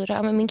 3-4?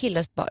 Ja, men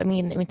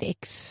mitt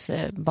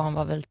ex-barn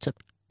var väl typ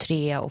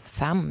 3 och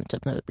 5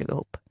 typ när vi blev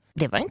ihop.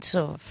 Det var inte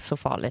så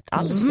farligt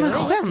alls. Men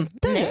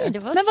skämtar du?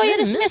 Men vad är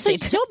det som är så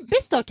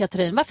jobbigt då,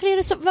 Katrin? Varför är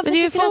det så? Varför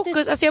det är tycker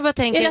fokus. Alltså jag bara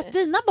tänker... Är det att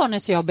dina barn är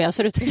så jobbiga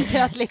så du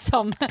tänker att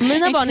liksom...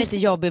 Mina barn är inte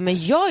jobbiga,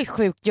 men jag är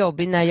sjukt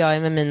jobbig när jag är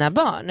med mina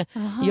barn.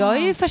 Aha. Jag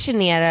är ju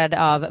fascinerad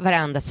av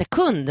varenda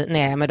sekund när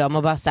jag är med dem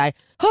och bara så här: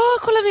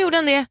 kolla nu gjorde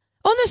han det,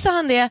 och nu sa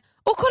han det,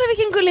 och kolla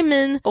vilken gullig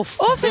min. Och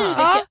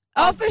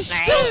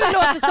förstår du,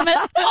 låter som en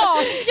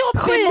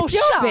asjobbig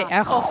morsa.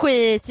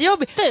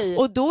 Skitjobbig.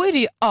 Och då är det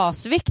ju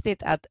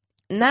asviktigt att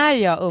när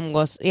jag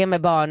umgås, är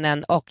med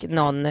barnen och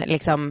någon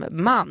liksom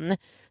man,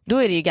 då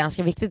är det ju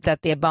ganska viktigt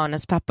att det är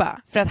barnens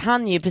pappa. För att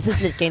han är ju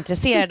precis lika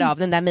intresserad av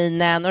den där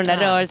minen och den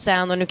där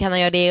rörelsen, och nu kan han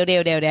göra det och det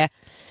och det och det.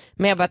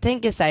 Men jag bara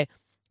tänker så här,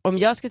 om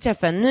jag ska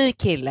träffa en ny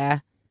kille,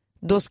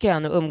 då ska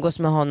jag nog umgås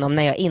med honom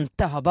när jag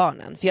inte har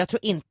barnen. För jag tror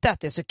inte att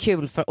det är så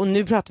kul för, och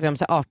nu pratar vi om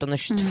så 18 och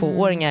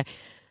 22-åringar.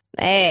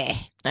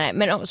 Nej,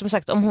 men som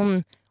sagt,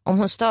 om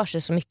hon stör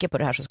sig så mycket på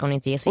det här så ska hon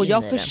inte ge sig och in i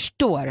jag det.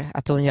 förstår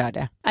att hon gör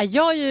det.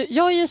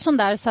 Jag är ju sån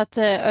där så att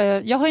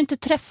jag har inte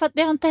träffat,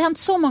 det har inte hänt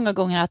så många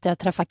gånger att jag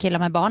träffar killar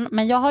med barn,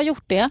 men jag har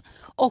gjort det,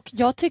 och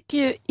jag tycker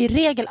ju i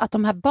regel att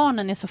de här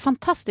barnen är så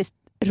fantastiskt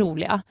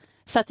roliga.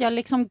 Så att jag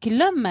liksom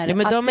glömmer. Ja,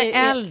 men att de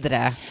är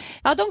äldre.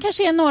 Ja, de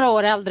kanske är några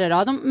år äldre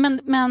då.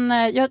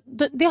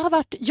 Det har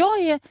varit,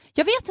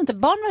 jag vet inte,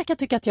 barn verkar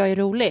tycka att jag är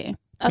rolig.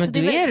 Alltså,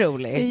 men du är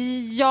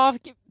rolig. Jag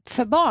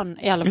för barn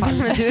i alla fall.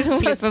 Men du är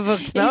rolig för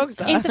vuxna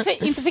också.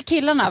 Inte för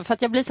killarna, för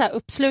att jag blir så här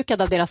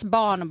uppslukad av deras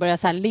barn och börjar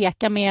så här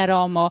leka med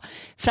dem, och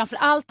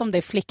framförallt om det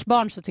är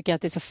flickbarn så tycker jag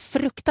att det är så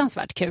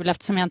fruktansvärt kul,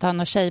 eftersom jag inte har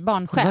någon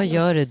tjejbarn själv. Vad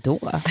gör du då?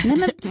 Nej,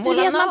 men du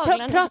vet,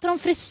 man pratar om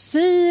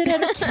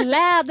frisyrer och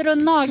kläder och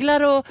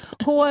naglar och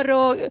hår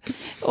och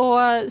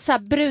så här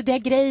brudiga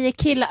grejer,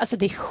 killar, alltså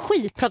det är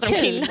skitkul. Pratar om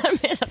killar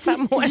med så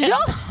 5 år. Ja,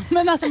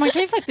 men alltså man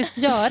kan ju faktiskt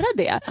göra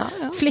det.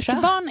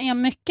 Flickbarn är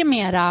mycket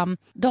mera,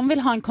 de vill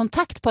ha en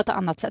kontakt på ett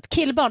annat sätt.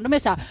 Killbarn, de är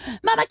så här: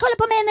 mamma, kolla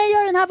på mig när jag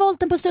gör den här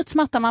volten på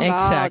studsmattan. Man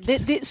exakt. Bara,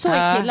 så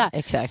är killar.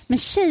 Exakt. Men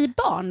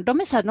tjejbarn, de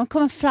är så här, de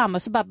kommer fram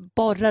och så bara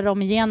borrar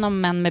de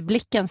igenom män med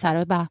blicken så här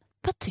och bara,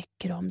 vad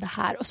tycker du om det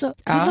här? Och så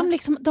vill de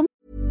liksom...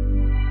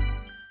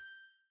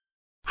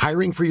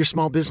 Hiring for your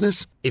small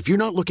business? If you're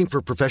not looking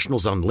for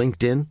professionals on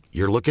LinkedIn,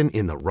 you're looking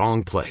in the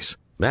wrong place.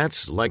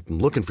 That's like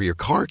looking for your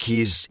car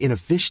keys in a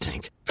fish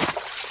tank.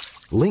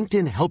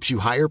 LinkedIn helps you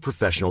hire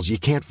professionals you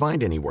can't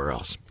find anywhere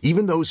else,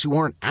 even those who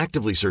aren't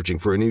actively searching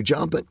for a new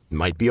job but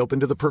might be open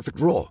to the perfect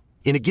role.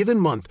 In a given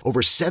month,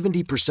 over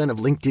 70%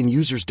 of LinkedIn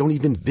users don't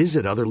even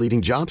visit other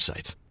leading job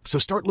sites. So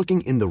start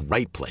looking in the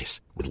right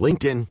place. With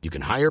LinkedIn, you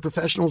can hire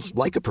professionals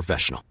like a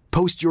professional.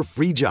 Post your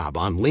free job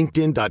on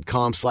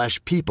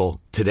linkedin.com/people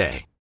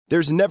today.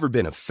 There's never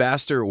been a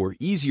faster or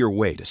easier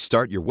way to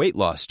start your weight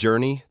loss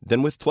journey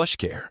than with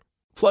PlushCare.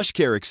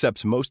 PlushCare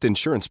accepts most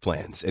insurance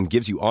plans and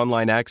gives you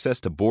online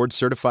access to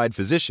board-certified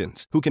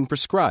physicians who can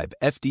prescribe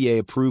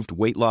FDA-approved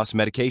weight loss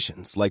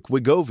medications like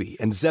Wegovy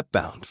and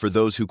Zepbound for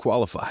those who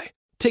qualify.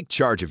 Take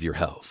charge of your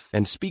health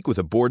and speak with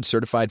a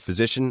board-certified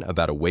physician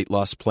about a weight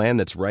loss plan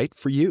that's right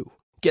for you.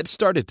 Get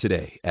started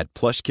today at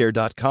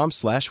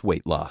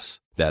plushcare.com/weightloss.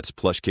 That's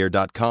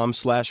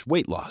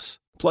plushcare.com/weightloss.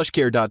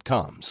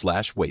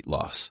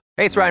 plushcare.com/weightloss.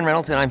 Hey, it's Ryan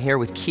Reynolds, and I'm here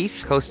with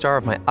Keith,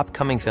 co-star of my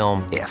upcoming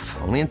film, If,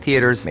 only in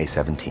theaters May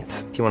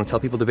 17th. Do you want to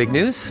tell people the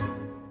big news?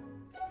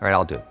 All right,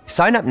 I'll do it.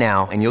 Sign up now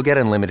and you'll get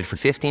unlimited for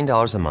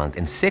 $15 a month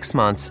and 6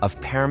 months of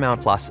Paramount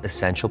Plus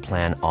Essential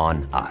Plan on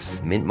us.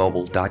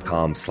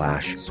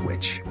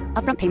 MintMobile.com/switch.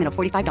 Upfront payment of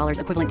 $45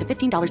 equivalent to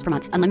 $15 per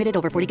month. Unlimited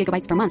over 40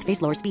 gigabytes per month.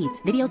 Face lower speeds.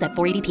 Videos at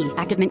 480p.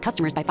 Active Mint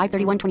customers by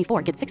 531.24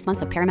 get 6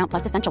 months of Paramount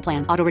Plus Essential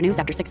Plan. Auto renews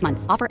after 6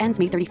 months. Offer ends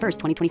May 31st,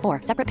 2024.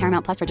 Separate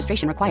Paramount Plus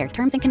registration required.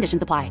 Terms and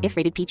conditions apply if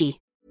rated PG.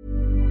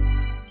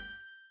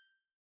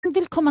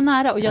 Vill komma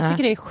nära, och jag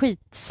tycker det är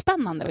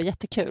skitspännande och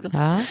jättekul.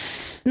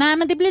 Nej,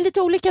 men det blir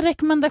lite olika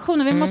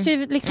rekommendationer. Vi måste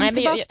ju liksom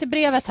tillbaka till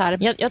brevet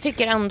här. Jag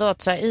tycker ändå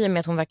att så här, i och med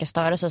att hon verkar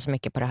störa sig så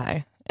mycket på det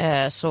här,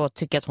 så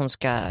tycker jag att hon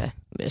ska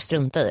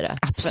strunta i det.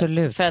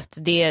 Absolut. För att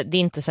det är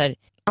inte så här,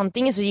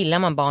 antingen så gillar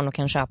man barn och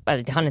kan köpa,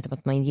 det handlar inte om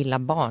att man gillar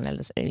barn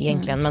eller så,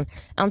 egentligen, men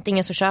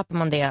antingen så köper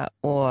man det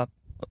och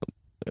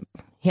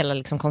hela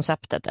liksom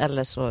konceptet,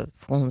 eller så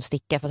får hon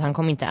sticka, för att han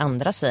kommer inte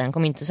ändra sig, han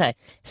kommer inte så här,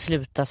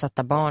 sluta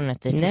sätta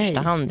barnet i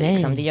första hand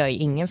liksom. Det gör ju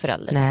ingen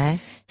förälder.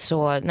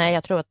 Så nej,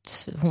 jag tror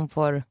att hon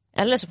får,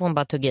 eller så får hon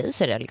bara tugga i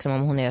sig det liksom,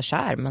 om hon är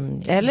kär,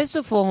 men... Eller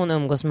så får hon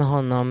umgås med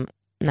honom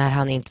när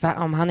han inte,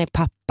 om han är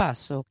pappa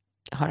så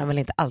har han väl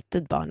inte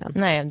alltid barnen.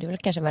 Nej, det är väl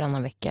kanske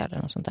varannan vecka eller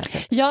något sånt där.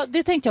 Ja,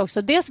 det tänkte jag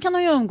också. Dels kan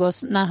hon ju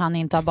umgås när han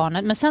inte har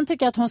barnet. Men sen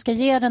tycker jag att hon ska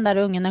ge den där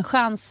ungen en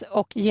chans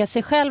och ge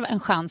sig själv en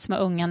chans med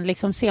ungen.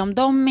 Liksom se om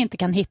de inte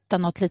kan hitta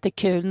något lite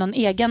kul, någon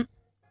egen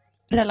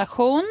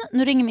relation.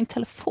 Nu ringer min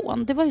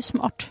telefon. Det var ju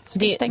smart.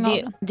 Ska stänga av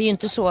den? Det är ju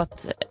inte så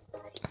att...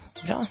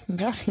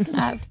 Bra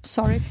signal.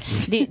 Sorry.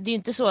 Det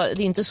är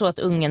inte så att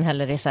ungen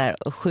heller är så här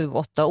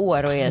 7-8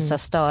 år och är så här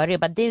störig.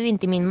 Bara, det är ju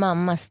inte min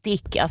mamma,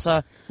 stick.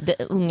 Alltså,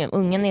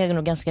 ungen är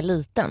nog ganska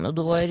liten och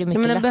då är det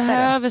mycket lättare. Men den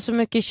behöver så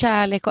mycket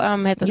kärlek och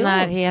ömhet och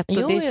närhet. Och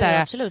det är så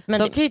här, absolut. Men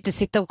de kan ju inte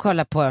sitta och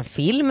kolla på en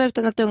film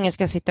utan att ungen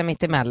ska sitta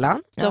mitt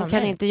emellan. De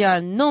kan inte göra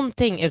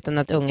någonting utan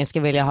att ungen ska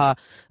vilja ha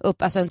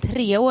upp. Alltså en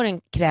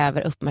 3-åring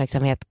kräver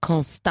uppmärksamhet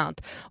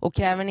konstant. Och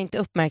kräver den inte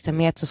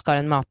uppmärksamhet så ska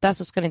den matas,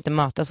 så ska den inte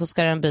matas, så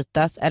ska den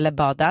bytas eller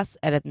badas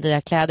eller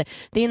nya kläder.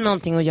 Det är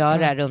någonting att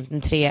göra runt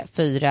en 3,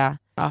 4,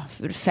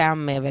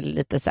 5 är väl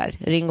lite så här.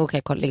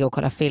 Rynkor kan ligga och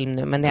kolla film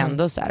nu, men det är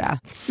ändå så här.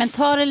 Men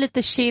ta det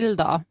lite chill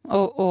då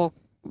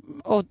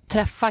och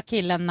träffa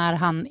killen när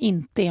han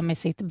inte är med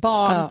sitt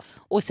barn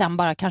och sen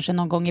bara kanske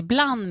någon gång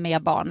ibland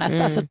med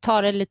barnet. Alltså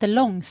ta det lite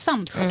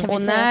långsamt, kan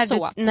vi säga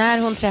så.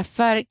 När hon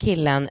träffar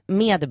killen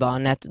med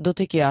barnet, då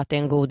tycker jag att det är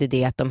en god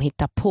idé att de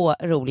hittar på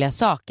roliga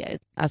saker.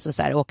 Alltså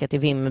så här, åka till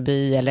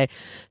Vimmerby eller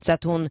så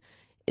att hon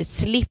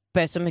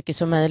slipper så mycket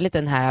som möjligt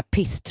den här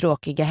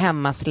pisstråkiga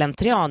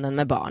hemmaslentrianen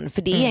med barn.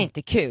 För det är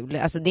inte kul.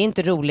 Alltså det är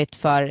inte roligt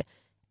för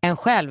en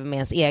själv med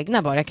ens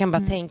egna barn. Jag kan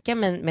bara tänka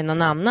med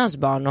någon annans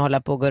barn och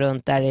hålla på och gå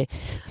runt där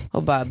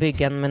och bara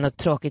bygga med något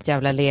tråkigt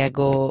jävla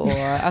Lego.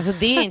 Alltså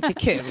det är inte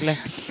kul.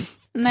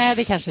 Nej,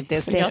 det kanske inte är.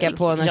 Steka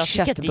på någon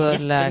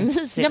köttbullar.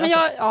 Ja, men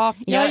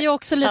jag är ju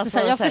också lite så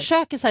här, jag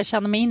försöker så här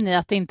känna mig in i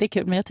att det inte är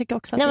kul, men jag tycker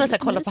också att det är så här,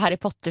 kolla på Harry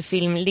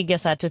Potter-film, ligga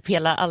så här typ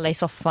alla i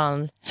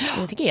soffan.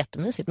 Jag tycker det är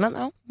jättemysigt, men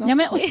ja,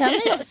 men och sen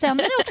är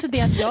det också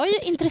det att jag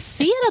är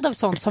intresserad av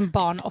sånt som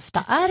barn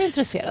ofta är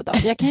intresserade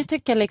av. Jag kan ju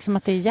tycka liksom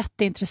att det är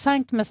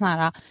jätteintressant med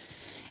såna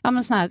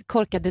här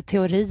korkade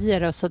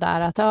teorier och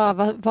sådär.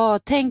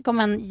 Att tänk om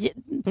en...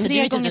 Du är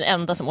ju inte den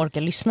enda som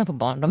orkar lyssna på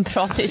barn. De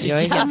pratar ju så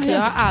jag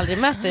har aldrig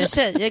mött en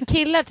tjej.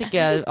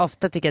 Killar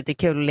ofta tycker att det är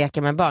kul att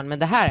leka med barn. Men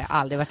det här har jag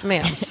aldrig varit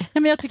med om.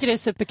 Ja, men jag tycker det är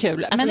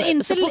superkul. Alltså, men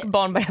inte... Så fort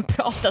barn börjar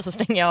prata så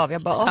stänger jag av.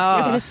 Jag bara,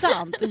 är det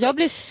sant? Jag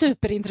blir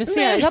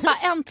superintresserad. Jag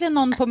bara, äntligen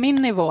någon på min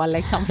nivå.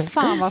 Liksom.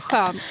 Fan vad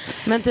skönt.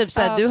 Men typ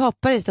så här, du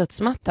hoppar i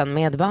studsmattan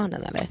med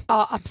barnen, eller?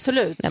 Ja,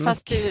 absolut. Nej,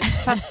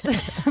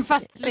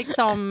 fast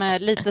liksom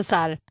lite så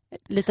här...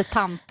 Lite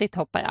tantigt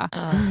hoppar jag.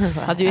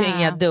 Har du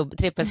inga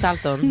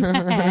trippelsalton?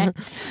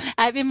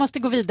 Nej, vi måste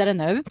gå vidare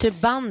nu.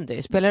 Typ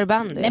bandy, spelar du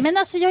bandy? Nej, men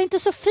alltså jag är inte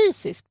så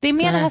fysisk. Det är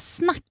mer det här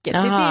snacket. Det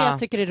är det jag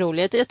tycker är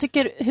roligt. Jag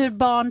tycker hur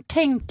barn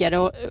tänker,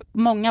 och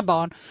många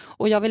barn.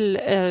 Och jag vill,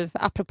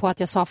 apropå att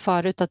jag sa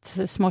förut att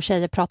små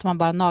tjejer pratar man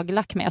bara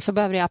nagellack med, så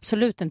behöver det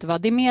absolut inte vara.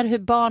 Det är mer hur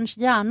barns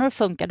hjärnor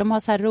funkar. De har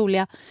så här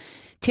roliga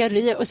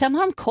teorier, och sen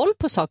har de koll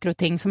på saker och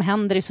ting som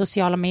händer i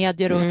sociala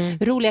medier och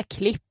roliga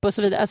klipp och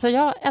så vidare. Alltså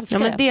jag älskar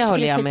det. Men det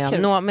håller jag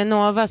med om. Med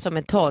Nova som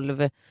är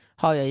 12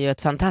 har jag ju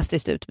ett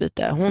fantastiskt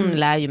utbyte. Hon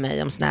lär ju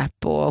mig om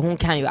Snap och hon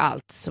kan ju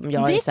allt som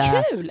jag det är så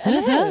här, kul,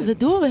 eller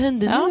hur? Vad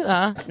händer nu?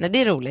 Ja. Nej,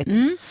 det är roligt.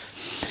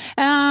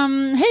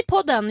 Hej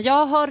podden,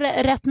 jag har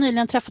rätt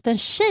nyligen träffat en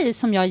tjej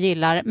som jag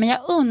gillar, men jag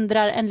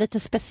undrar en lite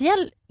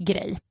speciell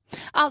grej.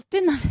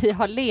 Alltid när vi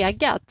har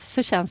legat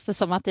så känns det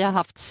som att jag har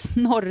haft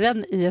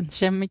snorren i en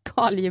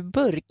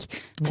kemikalieburk.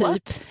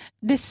 Typ.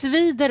 Det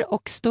svider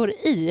och står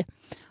i.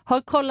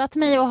 Har kollat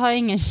mig och har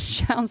ingen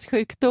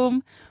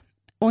könssjukdom,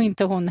 och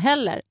inte hon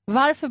heller.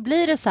 Varför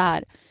blir det så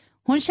här?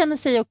 Hon känner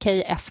sig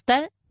okej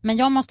efter, men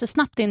jag måste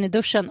snabbt in i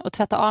duschen och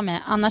tvätta av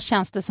mig, annars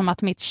känns det som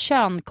att mitt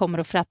kön kommer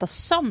att frätas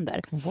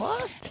sönder.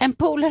 What? En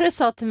polare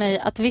sa till mig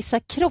att vissa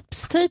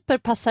kroppstyper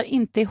passar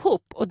inte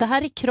ihop, och det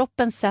här är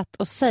kroppens sätt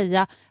att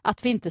säga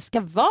att vi inte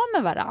ska vara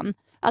med varann.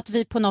 Att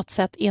vi på något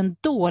sätt är en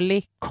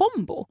dålig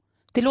kombo.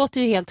 Det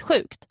låter ju helt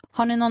sjukt.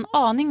 Har ni någon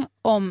aning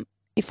om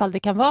ifall det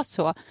kan vara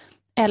så?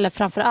 Eller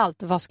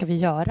framförallt, vad ska vi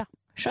göra?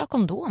 Kör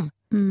kondom.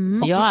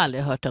 Jag har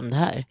aldrig hört om det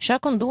här. Kör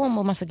kondom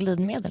och massa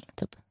glidmedel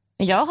typ.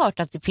 Jag har hört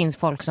att det finns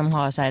folk som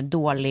har så här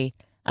dålig,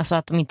 alltså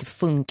att de inte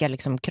funkar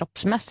liksom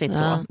kroppsmässigt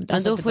så. Men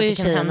alltså då får ju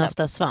tjejen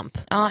ofta svamp.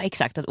 Ja,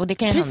 exakt. Och det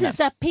kan ju precis,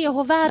 så här,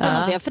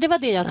 pH-värden och det. För det var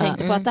det jag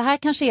tänkte på. Att det här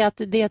kanske är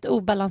att det är ett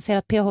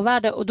obalanserat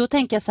pH-värde. Och då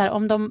tänker jag så här,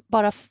 om de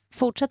bara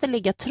fortsätter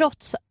ligga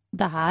trots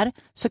det här,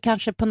 så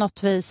kanske på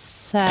något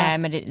vis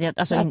men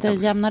alltså att det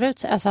jämnar ut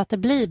sig. Alltså att det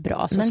blir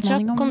bra så men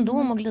småningom. Kör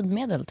kondom och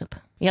glidmedel typ.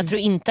 Jag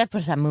tror inte på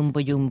det så här mumbo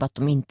jumbo att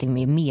de inte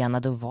är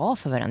menade att vara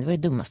för varandra. Det var det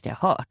dummaste jag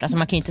hört. Alltså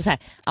man kan ju inte säga,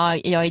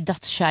 jag är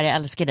dödskär, jag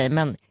älskar dig,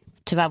 men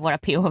tyvärr våra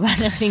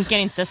pH-värden synkar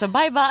inte, så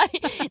bye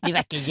bye. Det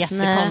verkar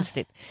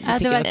jättekonstigt.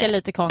 Det verkar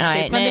lite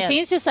konstigt. Men det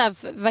finns ju så här,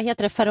 vad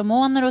heter det,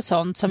 feromoner och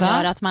sånt som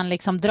gör att man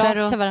liksom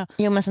dras till varandra.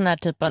 Jo, men sån här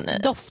typ av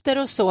dofter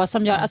och så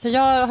som gör, alltså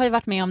jag har ju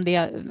varit med om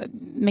det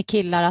med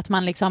killar, att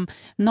man liksom,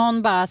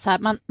 någon bara så här,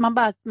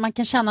 man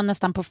kan känna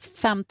nästan på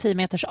 5-10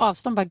 meters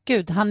avstånd, bara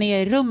gud, han är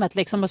i rummet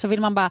liksom, och så vill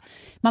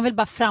man vill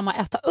bara fram och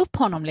äta upp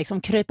honom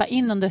liksom, krypa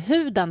in under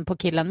huden på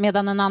killen,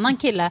 medan en annan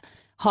kille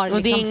har liksom,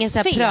 och det är ingen så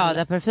här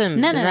Prada-parfym?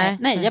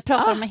 Nej, jag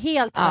pratar om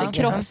helt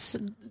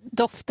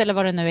kroppsdoft eller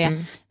vad det nu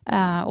är.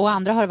 Och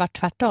andra har det varit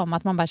tvärtom,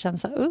 att man bara känner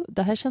så här,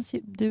 det här känns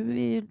ju,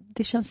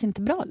 det känns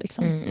inte bra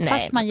liksom.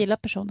 Fast man gillar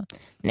personen.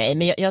 Nej,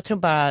 men jag tror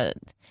bara,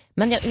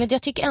 men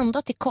jag tycker ändå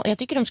att jag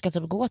tycker de ska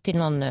typ gå till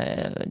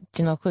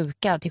någon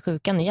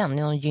sjukan igen,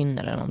 i någon gyn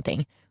eller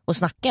någonting, och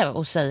snacka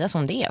och säga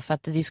som det är, för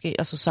att det ska,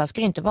 alltså, så här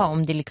ska det inte vara,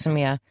 om det liksom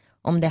är,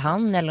 om det är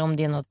han eller om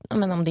det är något,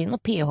 men om det är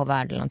något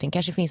pH-värde eller någonting,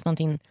 kanske finns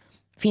någonting.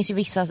 Finns ju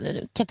vissa,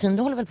 Katrin,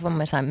 du håller väl på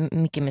med så här,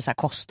 mycket med så här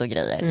kost och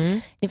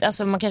grejer.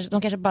 Alltså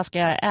de kanske bara ska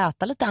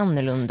äta lite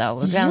annorlunda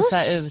och rensa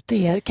ut.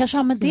 Det kanske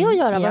har med det att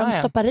göra, vad de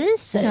stoppar i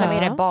sig. Så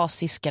är det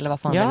basisk eller vad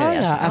fan det nu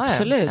är. Ja,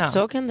 absolut.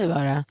 Så kan det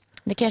vara.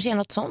 Det kanske är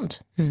något sånt.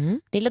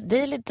 Det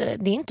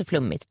är inte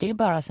flummigt. Det är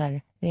bara så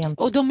här rent.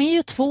 Och de är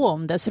ju 2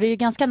 om det, så det är ju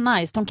ganska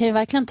nice. De kan ju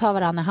verkligen ta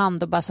varandra i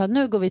hand och bara så här,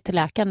 nu går vi till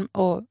läkaren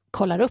och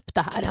kollar upp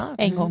det här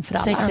en gång för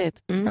alla.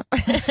 Sexigt.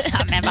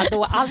 Ja, men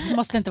vadå? Allt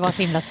måste inte vara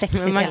så himla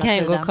sexigt. Men man hela kan ju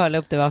tiden. gå och kolla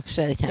upp det var för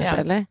sig kanske,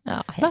 eller?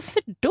 Ja,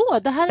 varför då?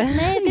 Det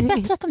är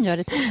bättre att de gör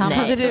det tillsammans.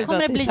 Nej, då kommer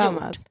det bli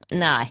gjort.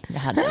 Nej, det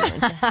hade jag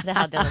inte. Det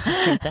hade jag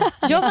nog inte.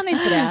 Gör man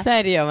inte det?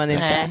 Nej, det gör man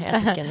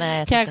inte.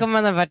 Nej, kanske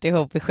man har varit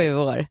ihop i 7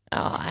 år.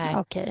 Ja, nej.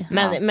 Okay,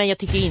 men jag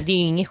tycker det är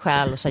ju inget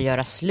skäl att så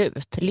göra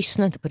slut.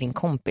 Lyssna inte på din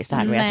kompis det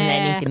här med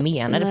att ni inte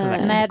menar det för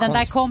varandra. Nej, den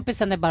där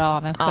kompisen är bara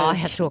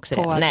avundsjuk jag tror också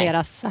på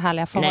deras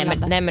härliga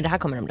förhållande. Nej, men det här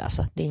kommer de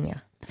lösa. Det är inga.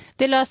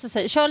 Det löser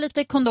sig. Kör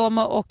lite kondom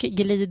och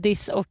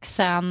glidis och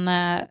sen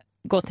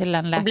gå till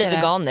en läkare. Och bli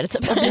veganer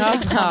typ.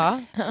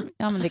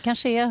 Ja, men det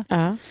kanske är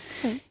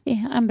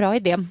en bra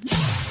idé.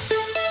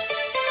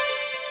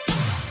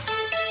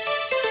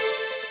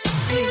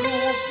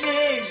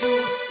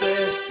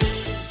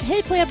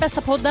 Hej på er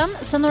bästa podden.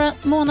 Sen några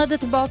månader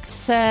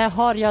tillbaks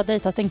har jag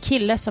dejtat en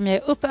kille som jag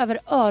är upp över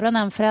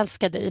öronen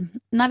förälskad i.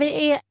 När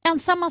vi är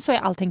ensamma så är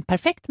allting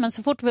perfekt, men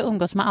så fort vi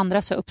umgås med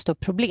andra så uppstår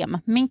problem.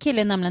 Min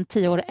kille är nämligen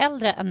 10 år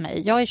äldre än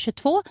mig. Jag är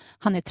 22,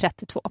 han är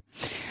 32.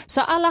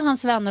 Så alla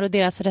hans vänner och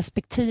deras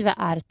respektive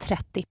är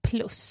 30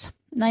 plus.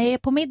 När jag är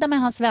på middag med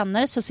hans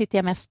vänner så sitter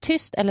jag mest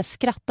tyst eller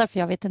skrattar, för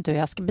jag vet inte hur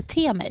jag ska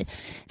bete mig.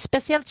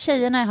 Speciellt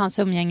tjejerna i hans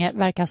umgänge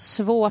verkar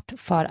svårt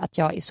för att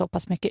jag är så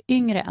pass mycket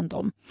yngre än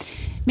dem.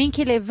 Min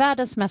kille är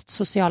världens mest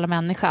sociala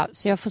människa,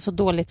 så jag får så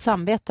dåligt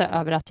samvete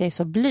över att jag är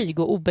så blyg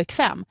och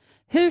obekväm.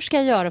 Hur ska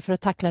jag göra för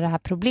att tackla det här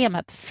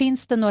problemet?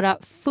 Finns det några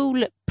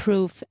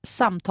foolproof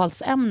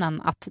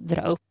samtalsämnen att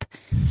dra upp?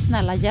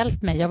 Snälla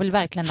hjälp mig, jag vill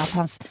verkligen att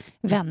hans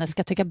vänner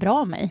ska tycka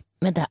bra om mig.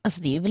 Men det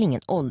är ju väl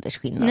ingen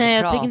åldersskillnad? Nej,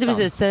 jag tänkte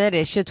precis säga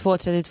det.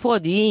 22-32,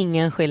 det är ju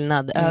ingen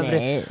skillnad.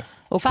 Nej.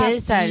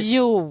 Fast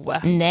jo.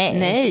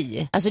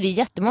 Nej. Alltså det är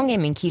jättemånga i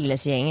min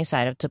killes gäng så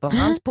här, typ av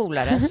hans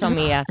polare som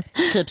är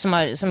typ som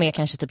är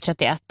kanske typ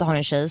 31 och har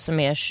en tjej som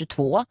är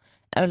 22.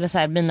 Eller så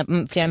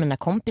här, flera av mina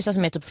kompisar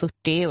som är typ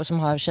 40 och som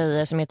har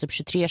tjejer som är typ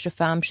 23,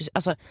 25, 26.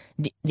 Alltså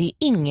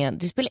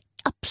det spelar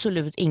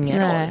absolut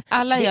ingen roll.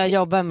 Alla jag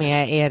jobbar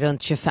med är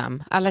runt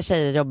 25. Alla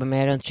tjejer jobbar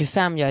med är runt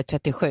 25, jag är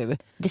 37.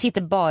 Det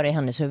sitter bara i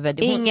hennes huvud.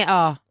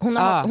 Hon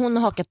har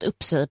hakat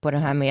upp sig på det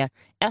här med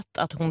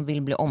att hon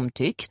vill bli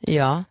omtyckt.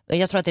 Ja.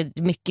 Jag tror att det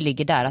mycket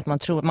ligger där, att man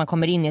tror att man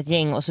kommer in i ett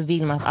gäng och så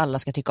vill man att alla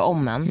ska tycka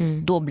om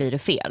en. Då blir det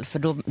fel, för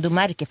då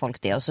märker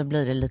folk det och så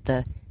blir det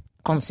lite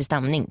konstig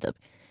stämning typ.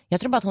 Jag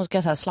tror bara att hon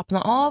ska så här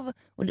slappna av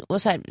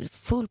och så här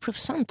fullproof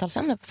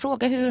samtalsämne.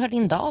 Fråga hur har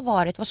din dag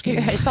varit? Vad ska du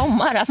göra i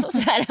sommar? Alltså,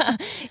 så här,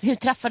 hur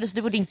träffades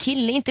du och din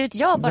kille? Inte vet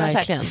jag. Bara,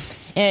 så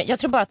här. Jag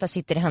tror bara att det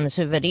sitter i hennes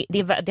huvud.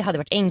 Det hade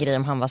varit en grej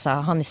om han var så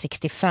här, han är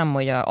 65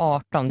 och jag är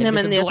 18. Det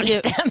blir så dålig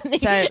stämning.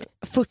 Så här,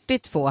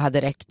 42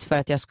 hade räckt för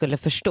att jag skulle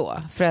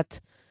förstå. För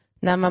att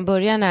när man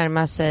börjar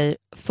närma sig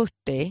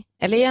 40,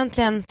 eller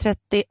egentligen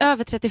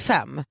över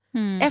 35,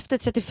 efter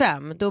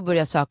 35 då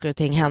börjar saker och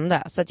ting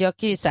hända. Så att jag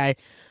kan ju så här,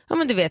 ja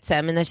men du vet så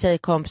här, mina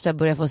tjejkompisar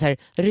börjar få så här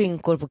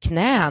rynkor på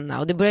knäna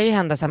och det börjar ju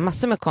hända så här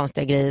massor med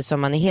konstiga grejer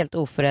som man är helt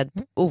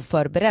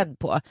oförberedd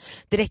på.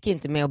 Det räcker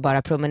inte med att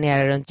bara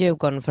promenera runt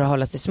Djurgården för att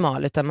hålla sig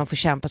smal, utan man får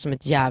kämpa som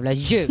ett jävla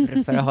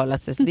djur för att hålla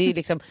sig. Så det är ju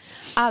liksom,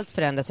 allt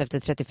förändras efter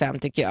 35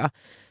 tycker jag.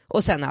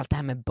 Och sen allt det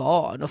här med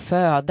barn och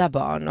föda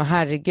barn och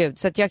herregud.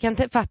 Så att jag kan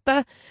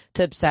fatta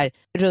typ så här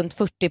runt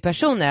 40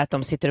 personer att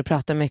de sitter och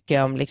pratar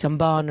mycket om liksom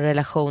barn och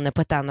relationer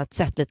på ett annat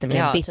sätt. Lite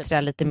mer bittra,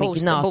 typ lite mer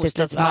gnatigt.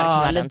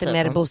 Lite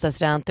mer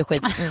bostadsräntor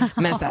skit.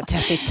 Men så här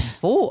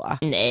 32?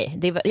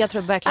 Nej, jag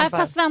tror verkligen bara...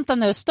 Fast vänta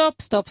nu, stopp.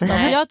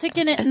 Jag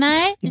tycker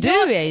nej.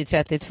 Du är ju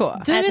 32.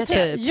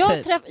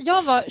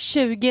 Jag var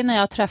 20 när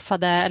jag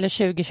träffade, eller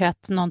 20-21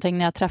 någonting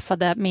när jag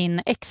träffade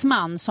min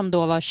exman som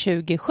då var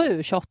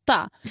 27-28.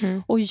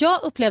 Och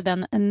jag upplevde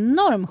en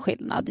enorm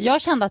skillnad.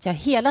 Jag kände att jag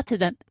hela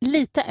tiden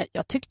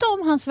jag tyckte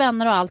om hans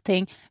vänner och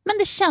allting, men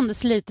det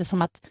kändes lite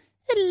som att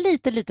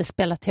lite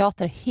spela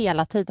teater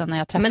hela tiden när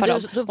jag träffade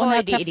dem. Men då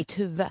var det i ditt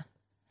huvud.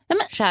 Ja,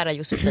 men, kära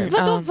Josefin.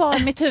 Vadå var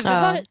i mitt huvud?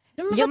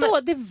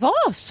 Det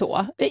var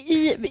så.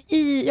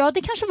 Ja,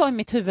 det kanske var i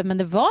mitt huvud, men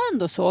det var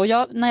ändå så.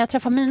 Och när jag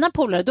träffade mina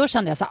polare, då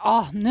kände jag så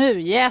här,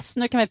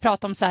 nu kan vi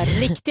prata om så här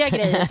riktiga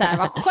grejer, så här,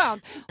 vad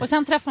skönt. Och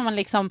sen träffar man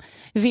liksom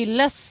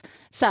Willes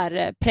så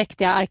här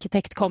präktiga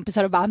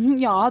arkitektkompisar och bara,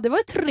 ja, det var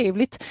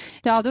trevligt.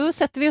 Ja, då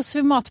sätter vi oss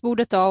vid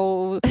matbordet då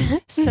och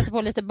sätter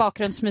på lite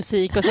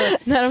bakgrundsmusik och så.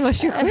 När de var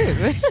 27.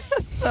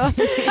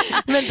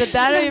 Men det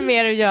där har ju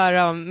mer att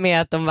göra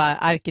med att de var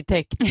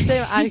arkitekt. Säg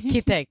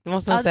arkitekt,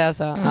 måste man säga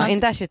så. Ja,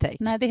 inte arkitekt.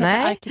 Nej, det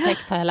heter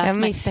arkitekt har jag lärt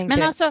mig.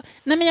 Men alltså,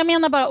 men jag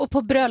menar bara, och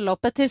på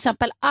bröllopet till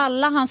exempel,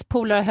 alla hans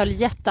polare höll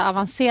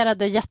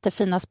jätteavancerade,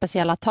 jättefina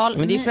speciella tal.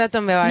 Men det är för att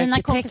de var arkitekter.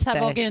 Mina kompisar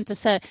vågar ju inte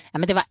säga,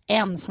 men det var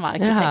en som var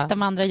arkitekt,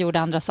 de andra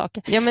gjorde andra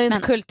saker. Ja,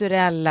 men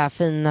kulturella,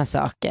 fina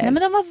saker. Nej,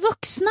 men de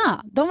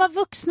var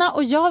vuxna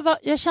och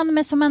jag kände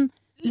mig som en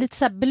lite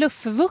så här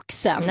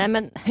bluffvuxen. Nej,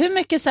 men... Hur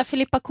mycket så här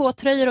Filippa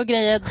K-tröjor och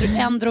grejer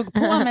än drog på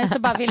mig, så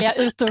bara ville jag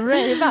ut och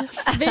rava.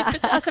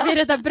 Vid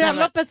det där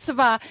bröllopet så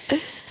bara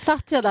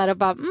satt jag där och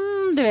bara,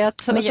 du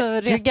vet. Så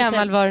hur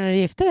gammal var du när du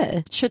gifte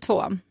dig?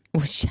 22.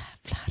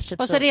 Jävlar.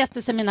 Och så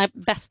reste sig mina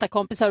bästa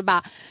kompisar och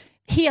bara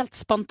helt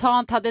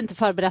spontant, hade inte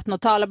förberett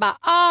något tal och bara,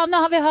 nu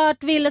har vi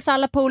hört Willes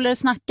alla polare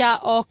snacka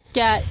och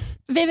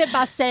vi vill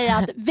bara säga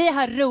att vi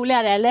har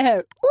roligare, eller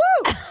hur?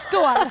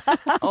 Skål!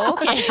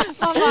 Okej.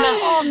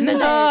 Men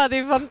det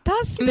är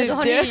fantastiskt. Men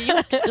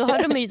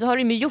då har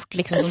de gjort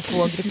liksom som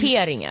 2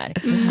 grupperingar.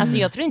 Alltså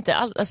jag tror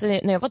inte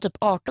när jag var typ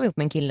 18 ihop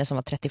med en kille som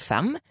var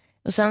 35.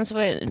 Och sen så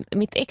var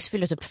mitt ex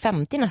fyllde typ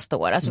 50 nästa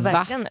år. Alltså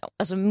verkligen,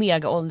 alltså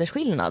mega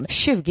åldersskillnad.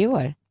 20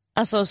 år.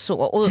 Alltså så.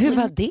 Och, hur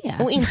var det?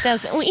 Och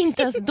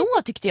inte ens då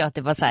tyckte jag att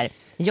det var så här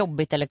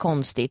jobbigt eller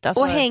konstigt.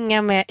 Alltså, och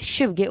hänga med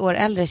 20 år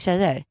äldre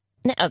tjejer.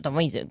 Nej, de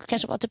var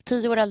kanske var typ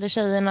 10 år äldre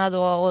tjejerna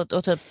då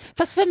och typ.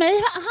 Fast för mig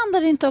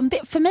handlar det inte om det.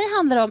 För mig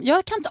handlar det om,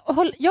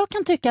 jag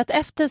kan tycka att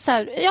efter så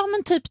här, ja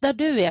men typ där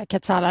du är,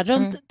 Katsala,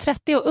 runt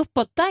 30 och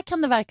uppåt, där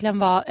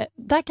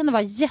kan det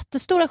vara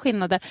jättestora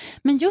skillnader.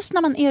 Men just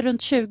när man är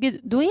runt 20,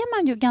 då är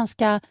man ju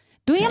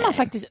man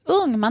faktiskt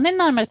ung. Man är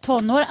närmare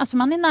tonår, alltså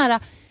man är nära.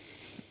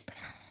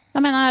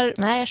 Jag menar,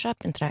 nej, jag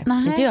köper inte det.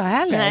 Nej. Inte jag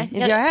heller.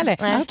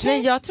 Nej.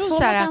 Men jag tror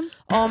så här,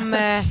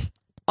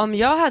 om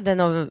jag hade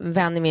någon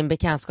vän i min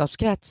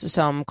bekantskapskrets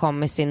som kom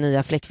med sin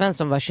nya flickvän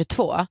som var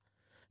 22,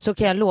 så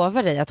kan jag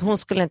lova dig att hon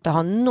skulle inte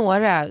ha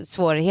några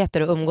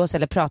svårigheter att umgås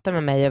eller prata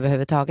med mig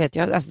överhuvudtaget.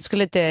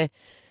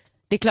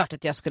 Det är klart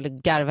att jag skulle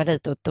garva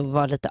lite och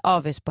vara lite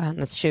avis på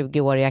hennes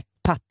 20-åriga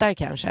pattar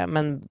kanske.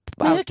 Men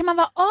hur kan man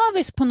vara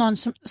avis på någon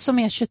som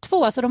är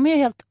 22? Alltså de är ju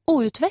helt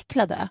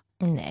outvecklade.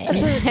 Nej.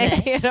 Alltså,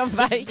 det är de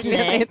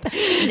verkligen inte.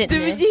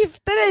 Du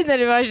gifte dig när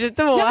du var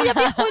 22. Ja, jag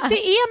vet, och det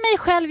är mig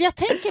själv jag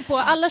tänker på.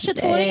 Alla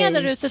 22-åringar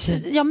där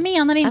ute. Jag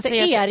menar inte alltså,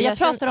 jag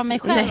pratar om mig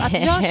själv.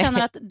 Att jag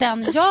känner att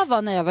den jag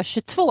var när jag var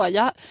 22.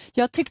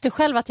 Jag tyckte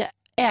själv att jag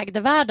ägde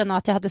världen och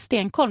att jag hade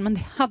stenkoll, men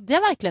det hade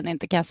jag verkligen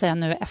inte, kan jag säga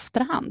nu i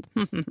efterhand.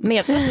 Men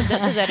jag tror att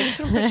det där är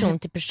från person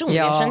till person.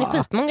 Jag känner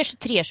skitmånga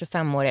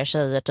 23-25-åriga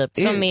tjejer typ,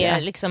 som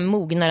är liksom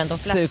mognare än de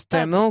flesta.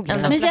 Supermogna.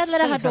 Men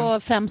gäller det här då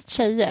främst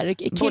tjejer?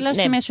 Killar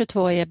som är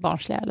 22 är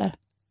barnsliga, eller?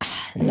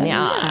 Nej,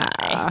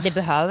 det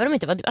behöver de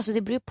inte. Alltså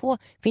det beror på.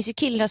 Det finns ju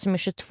killar som är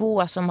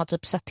 22 som har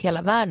typ sett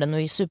hela världen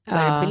och är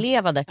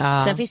superbelevade.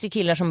 Sen finns det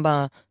killar som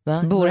bara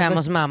bor hemma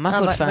hos mamma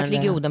fortfarande. Vart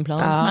ligger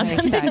Odenplan? Alltså,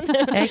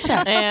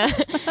 exakt.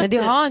 Men det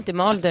har inte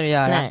med ålder att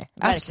göra. Nej,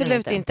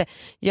 absolut inte.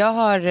 Jag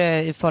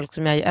har folk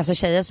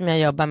tjejer som jag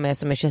jobbar med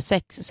som är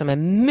 26 som är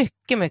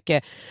mycket,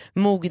 mycket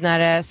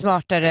mognare,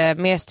 smartare,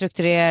 mer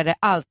strukturerade,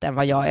 allt än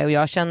vad jag är. Och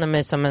jag känner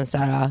mig som en så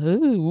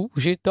här,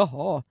 shit,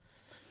 aha.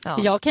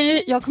 Ja.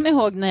 Jag kommer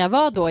ihåg när jag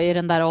var då i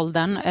den där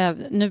åldern,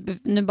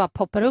 nu bara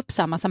poppar upp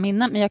samma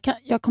minnen, men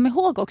jag kommer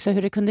ihåg också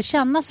hur det kunde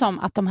kännas som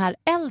att de här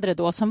äldre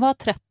då som var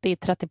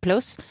 30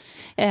 plus,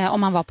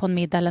 om man var på en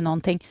middag eller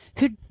någonting,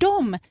 hur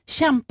de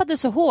kämpade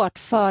så hårt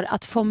för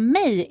att få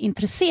mig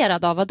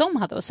intresserad av vad de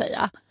hade att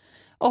säga.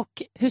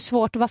 Och hur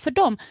svårt det var för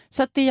dem.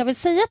 Så att det jag vill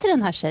säga till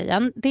den här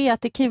tjejen, det är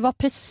att det kan ju vara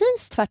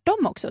precis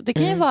tvärtom också. Det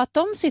kan ju vara att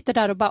de sitter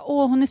där och bara,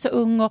 hon är så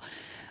ung och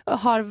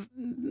har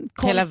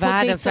koll hela på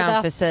världen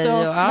framför sig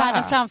och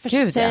världen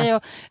framför sig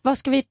och vad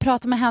ska vi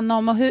prata med henne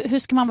om och hur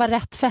ska man vara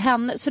rätt för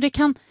henne, så det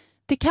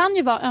kan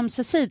ju vara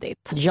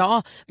ömsesidigt.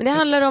 Ja, men det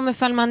handlar om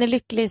ifall man är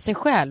lycklig i sig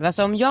själv.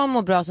 Alltså om jag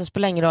mår bra så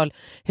spelar ingen roll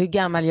hur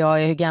gammal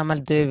jag är, hur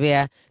gammal du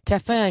är.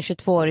 Träffar jag en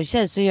 22-årig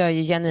tjej så är jag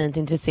ju genuint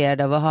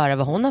intresserad av att höra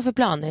vad hon har för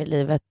planer i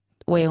livet,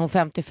 och är hon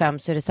 55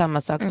 så är det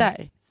samma sak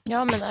där.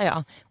 Ja, men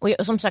ja.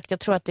 Och som sagt, jag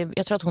tror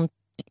att hon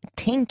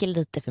tänker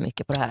lite för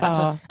mycket på det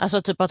här.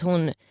 Alltså typ att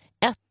hon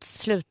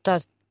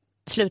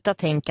sluta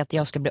tänka att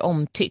jag ska bli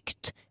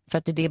omtyckt, för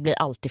att det blir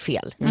alltid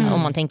fel.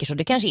 Om man tänker så,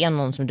 det kanske är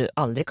någon som du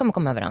aldrig kommer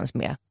komma överens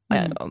med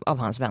av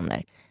hans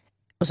vänner.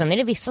 Och sen är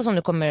det vissa som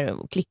du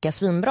kommer klicka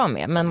svinbra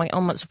med,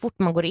 men så fort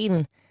man går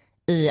in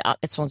i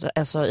ett sånt,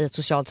 alltså i ett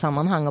socialt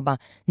sammanhang och bara,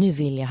 nu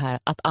vill jag här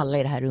att alla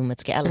i det här rummet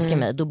ska älska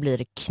mig, då blir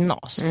det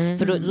knas.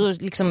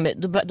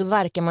 För då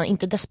verkar man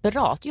inte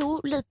desperat.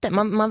 Jo, lite.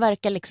 Man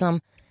verkar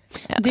liksom...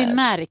 Det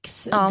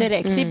märks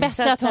direkt. Det är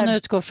bättre att hon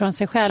utgår från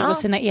sig själv och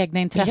sina egna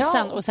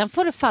intressen. Och sen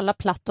får det falla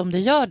platt om du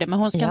gör det. Men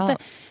hon ska inte...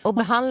 Och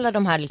behandla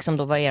de här, liksom,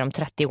 då, vad är de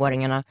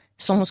 30-åringarna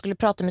som hon skulle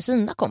prata med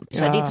sina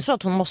kompisar. Det är inte så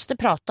att hon måste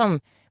prata om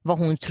vad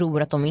hon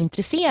tror att de är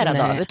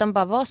intresserade av, utan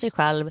bara vara sig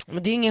själv.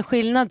 Men det är ingen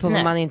skillnad på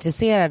vad man är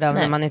intresserad av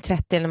när man är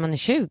 30 eller när man är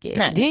 20.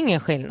 Nej. Det är ingen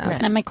skillnad.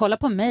 Nej, men kolla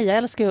på mig, jag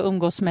älskar ju att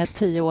umgås med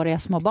 10-åriga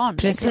små barn.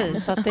 Precis, liksom.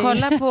 Så att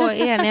kolla på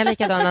er, ni har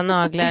likadana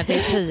naglar, det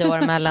är 10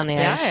 år mellan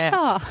er.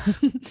 Ja.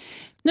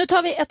 Nu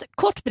tar vi ett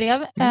kort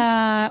brev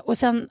och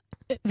sen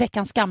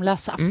veckans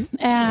skamlösa.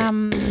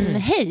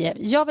 Hej,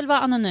 jag vill vara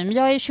anonym.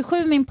 Jag är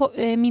 27,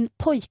 min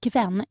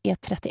pojkvän är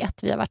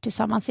 31. Vi har varit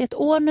tillsammans i ett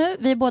år nu.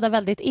 Vi är båda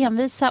väldigt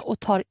envisa och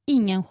tar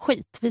ingen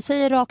skit. Vi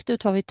säger rakt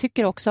ut vad vi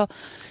tycker också.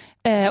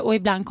 Och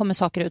ibland kommer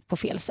saker ut på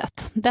fel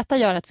sätt. Detta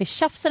gör att vi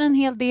tjafsar en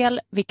hel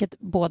del, vilket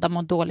båda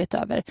mår dåligt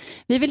över.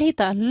 Vi vill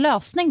hitta en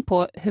lösning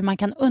på hur man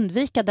kan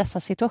undvika dessa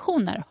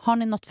situationer. Har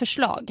ni något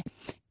förslag?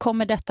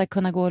 Kommer detta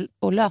kunna gå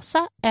att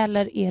lösa,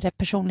 eller är det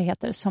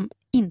personligheter som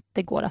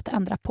inte går att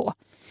ändra på?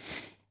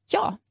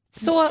 Ja,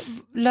 så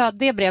löd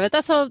det brevet.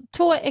 Alltså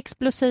 2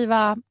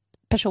 explosiva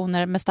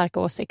personer med starka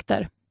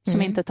åsikter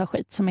som inte tar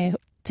skit, som är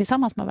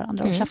tillsammans med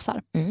varandra och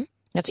tjafsar.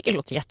 Jag tycker det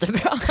låter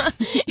jättebra.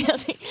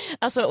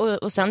 Alltså,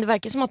 och sen det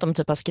verkar som att de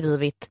typ har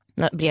skrivit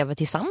brevet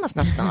tillsammans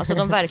nästan. Alltså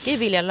de verkar ju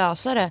vilja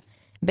lösa det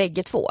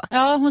bägge två.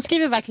 Ja, hon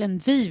skriver verkligen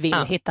vi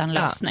vill hitta en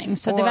lösning.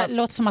 Så det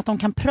låter som att de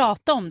kan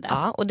prata om det.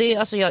 Ja, och det,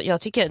 alltså,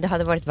 jag tycker det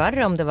hade varit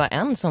värre om det var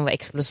en som var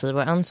explosiv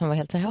och en som var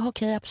helt så här,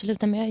 okej,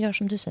 absolut, men jag gör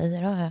som du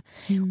säger.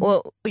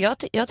 Och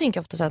jag tänker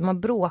ofta så att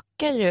man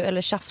bråkar ju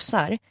eller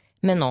tjafsar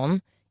med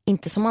någon,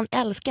 inte som man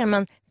älskar,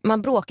 men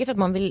man bråkar för att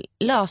man vill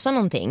lösa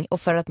någonting.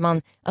 Och för att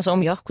man, alltså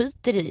om jag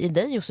skiter i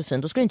dig,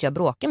 Josefin, då skulle inte jag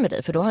bråka med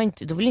dig. För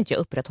då vill inte jag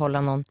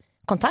upprätthålla någon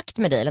kontakt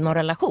med dig eller någon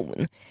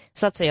relation.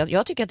 Så att säga,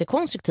 jag tycker att det är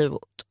konstruktivt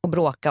att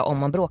bråka om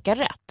man bråkar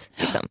rätt.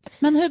 Liksom.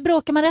 Men hur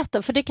bråkar man rätt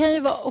då? För det kan ju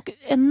vara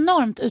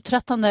enormt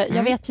uttröttande.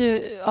 Jag vet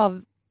ju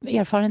av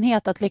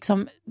erfarenhet att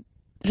liksom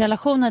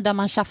relationer där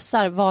man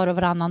tjafsar var och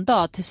varannan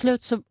dag, till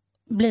slut så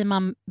blir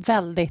man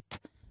väldigt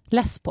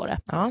less på det.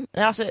 Ja,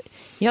 alltså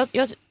jag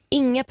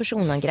inga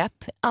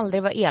personangrepp,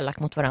 aldrig vara elak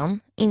mot varann.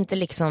 Inte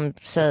liksom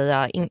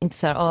säga, inte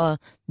säga,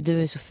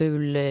 du är så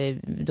ful,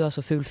 du har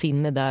så ful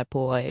finne där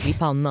vid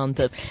pannan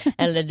typ.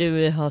 Eller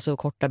du har så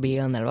korta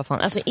ben eller vad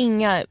fan. Alltså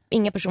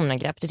inga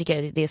personangrepp, det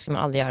tycker jag, det ska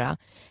man aldrig göra.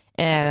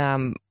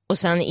 Och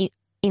sen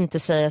inte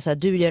säga så här,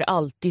 du gör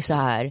alltid så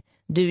här.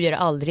 Du gör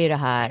aldrig det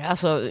här.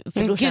 Alltså,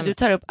 för då Gud, du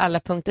tar upp alla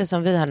punkter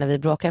som vi har när vi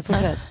bråkar.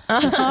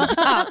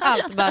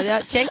 Allt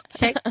bara, check.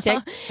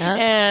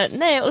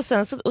 Nej,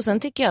 och sen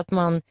tycker jag att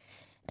man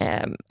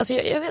alltså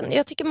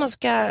jag tycker man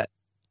ska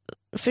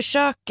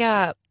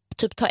försöka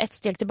typ ta ett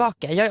steg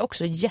tillbaka. Jag är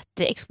också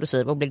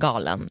jätteexplosiv och blir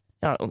galen.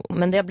 Ja,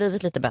 men det har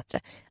blivit lite bättre.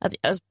 Att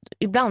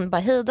ibland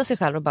bara hejda sig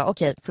själv och bara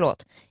okej,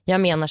 förlåt.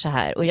 Jag menar så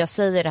här och jag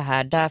säger det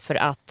här därför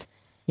att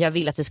jag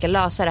vill att vi ska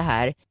lösa det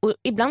här. Och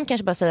ibland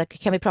kanske bara säga,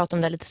 kan vi prata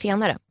om det lite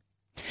senare?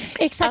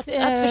 Exakt.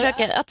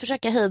 Att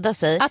försöka hejda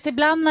sig. Att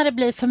ibland när det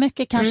blir för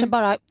mycket kanske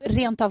bara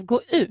rent av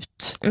gå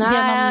ut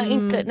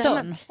genom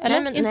dörren.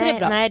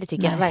 Nej, det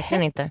tycker jag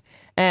verkligen inte.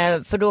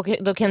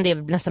 För då kan det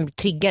nästan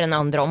trigga den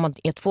andra. Om man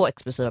är 2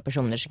 explosiva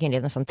personer så kan det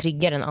nästan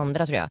trigga den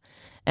andra, tror jag.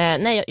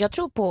 Nej, jag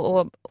tror på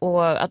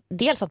att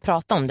dels att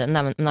prata om det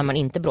när man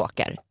inte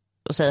bråkar.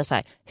 Och säga så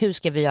här, hur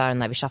ska vi göra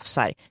när vi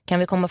tjafsar? Kan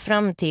vi komma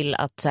fram till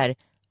att så här,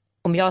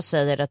 om jag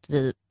säger att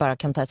vi bara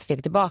kan ta ett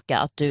steg tillbaka,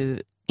 att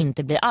du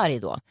inte blir arg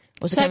då.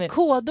 Och så här,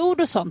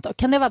 kodord och sånt då,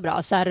 kan det vara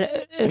bra? Så här,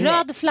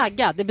 röd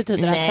flagga, det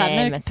betyder att så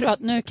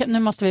här, nu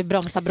måste vi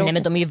bromsa bråket. Nej,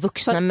 men de är ju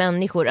vuxna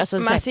människor.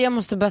 Alltså, jag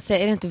måste bara säga,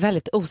 är det inte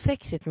väldigt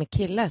osexigt med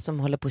killar som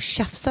håller på att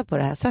tjafsa på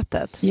det här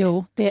sättet?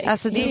 Jo, det är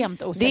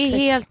extremt osexigt. Det är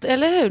helt,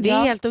 eller hur? Det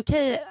är helt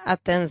okej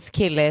att ens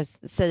kille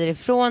säger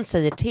ifrån,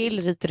 säger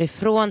till, ryter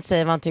ifrån,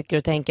 säger vad han tycker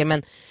och tänker,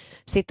 men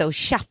sitta och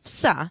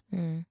tjafsa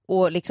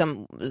och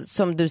liksom,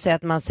 som du säger,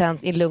 att man sen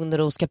i lugn och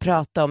ro ska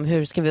prata om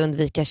hur ska vi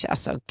undvika,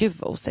 alltså gud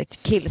vad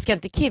osäkert. Ska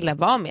inte killar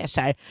vara mer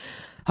så här,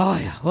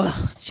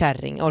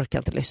 kärring, orkar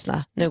inte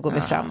lyssna, nu går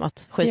vi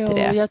framåt, skit i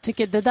det. Jag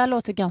tycker det där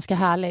låter ganska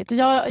härligt.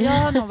 Jag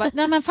har nog varit,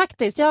 nej men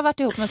faktiskt, jag har varit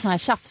ihop med såna här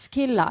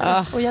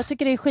tjafskillar och jag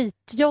tycker det är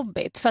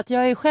skitjobbigt för att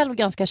jag är själv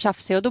ganska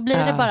tjafsig och då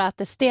blir det bara att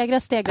det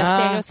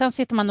stegrar och sen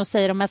sitter man och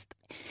säger de mest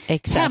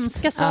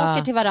hemska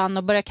saker till varann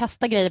och börjar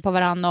kasta grejer på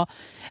varann och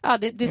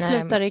det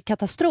slutar i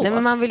katastrof. Nej,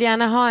 men man vill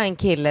gärna ha en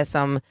kille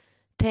som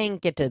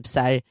tänker typ så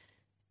här,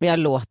 jag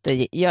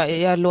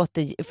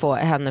låter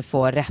henne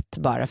få rätt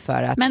bara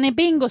för att... Men är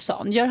Bingo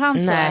sån? Gör han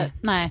så?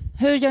 Nej.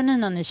 Hur gör ni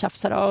när ni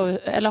tjafsar då?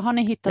 Eller har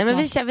ni hittat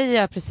något? Men vi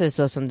gör precis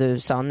så som du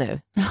sa nu.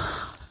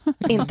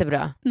 Inte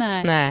bra.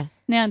 Nej.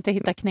 Ni har inte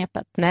hittat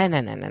knepet. Nej.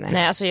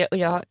 Nej, alltså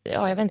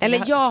jag vet inte.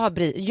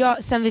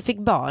 Eller sen vi fick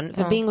barn,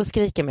 för Bingo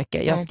skriker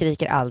mycket. Jag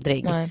skriker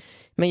aldrig. Nej.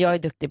 Men jag är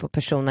duktig på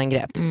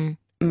personangrepp.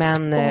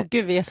 Men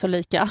gud, vi är så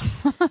lika.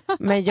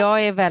 Men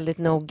jag är väldigt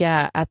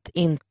noga att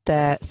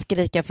inte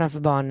skrika framför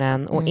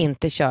barnen och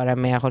inte köra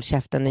med håll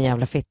käften en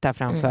jävla fitta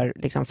framför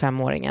liksom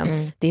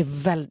 5-åringen. Det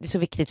är väldigt så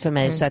viktigt för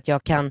mig så att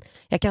jag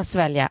kan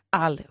svälja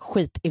all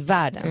skit i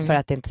världen för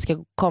att det inte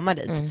ska komma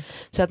dit.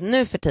 Så att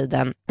nu för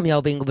tiden, om jag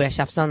och Bingo börjar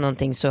tjafsa om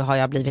någonting, så har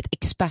jag blivit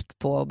expert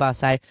på att bara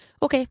så här,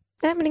 okej,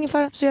 nej men ingen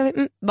fara, så gör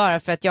vi. Bara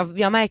för att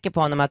jag märker på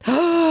honom att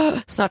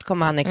snart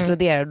kommer han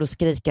explodera och då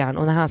skriker han.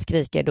 Och när han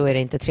skriker, då är det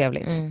inte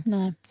trevligt.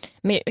 Nej.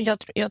 Men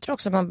jag tror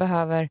också att man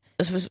behöver,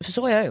 för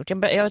så har jag gjort.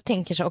 Jag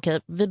tänker så okej,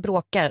 vi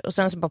bråkar. Och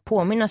sen så bara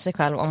påminna sig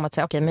själv om att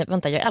säga, okej, men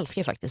vänta, jag älskar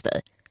ju faktiskt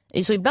dig.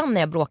 Så ibland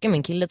när jag bråkar med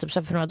min kille, typ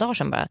så för några dagar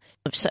sedan bara,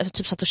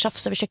 typ satt och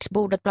tjafsade vid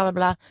köksbordet, bla bla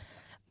bla.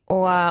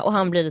 Och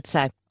han blir lite så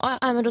här,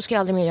 men då ska jag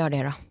aldrig mer göra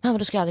det då. Men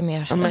då ska jag aldrig mer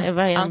göra så. Men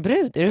vad är en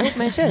brud? Är du ihop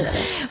med en tjej?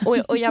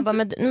 och jag bara,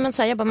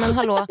 men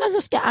hallå.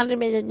 Då ska jag aldrig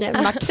mer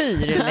göra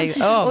martyr.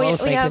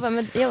 och jag bara,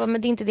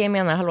 men det är inte det jag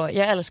menar, hallå.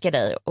 Jag älskar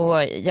dig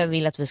och jag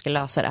vill att vi ska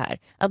lösa det här.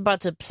 Att bara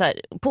typ så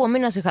här,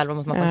 påminna sig själv om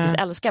att man faktiskt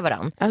älskar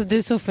varandra. Alltså du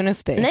är så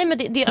förnuftig. Nej men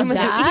det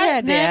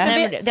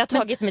har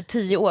tagit mig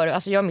 10 år.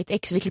 Alltså jag och mitt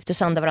ex, vi klippte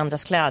sönder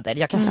varandras kläder.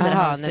 Jag kastade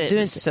hans... Nej, du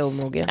är inte så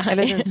mogen.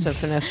 Eller du är inte så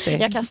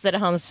förnuftig. Jag kastade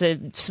hans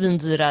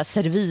svindyra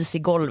servis i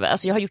golvet.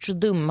 Alltså jag har gjort så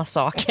dumma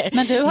saker.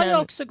 Men du har ju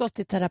också gått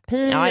i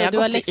terapi. Ja, jag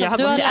har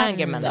gått i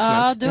anger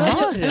management.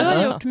 Ja, du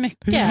har gjort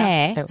mycket.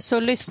 Nej. Så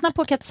lyssna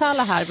på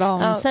Katsala här,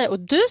 vad hon säger. Och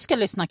du ska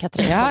lyssna,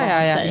 Katrin, på vad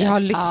hon säger.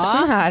 Jag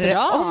lyssnar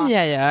om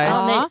jag gör.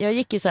 Ja, nej, jag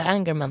gick i så här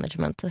anger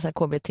management, så här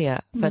KBT.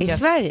 För I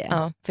Sverige?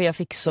 Ja, för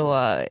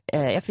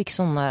jag fick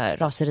såna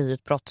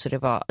raseriutbrott så det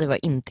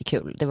var inte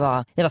kul. Det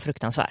var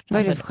fruktansvärt.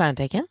 Vad är det för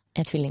stjärntecken?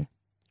 Ett tvilling.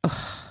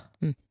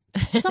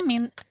 Som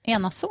min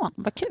ena son,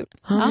 vad kul.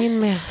 Min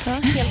med.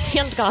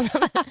 Helt galen.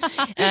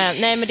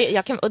 Nej, men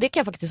det kan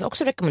jag faktiskt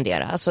också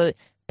rekommendera. Alltså,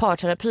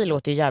 parterapi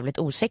låter ju jävligt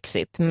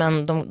osexigt,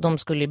 men de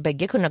skulle ju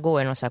bägge kunna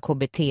gå i någon så här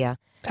KBT.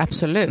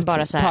 Absolut.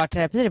 Bara så här,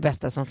 parterapi är det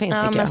bästa som finns,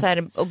 tycker men jag. Så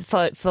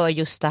här, för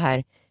just det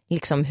här,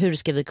 liksom, hur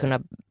ska vi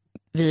kunna,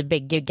 vi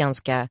bägge är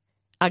ganska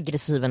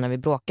aggressiva när vi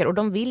bråkar och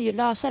de vill ju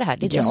lösa det här.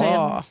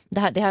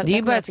 Det är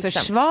ju bara ett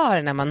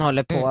försvar när man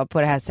håller på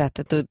det här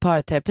sättet, och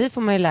parterapi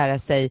får man ju lära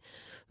sig.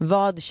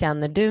 Vad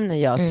känner du när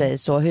jag säger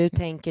så? Hur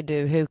tänker du?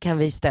 Hur kan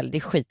vi ställa? Det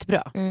är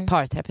skitbra.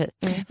 Parterapi.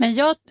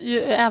 Men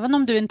även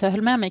om du inte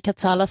höll med mig,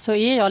 Katsala, så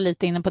är jag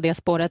lite inne på det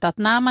spåret att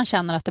när man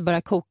känner att det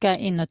börjar koka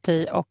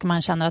inuti och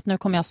man känner att nu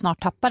kommer jag snart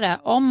tappa det,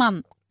 om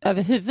man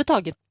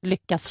överhuvudtaget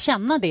lyckas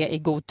känna det i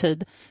god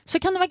tid, så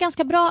kan det vara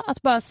ganska bra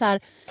att bara så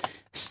här,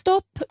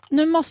 stopp,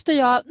 nu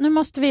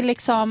måste vi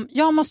liksom,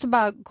 jag måste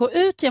bara gå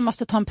ut, jag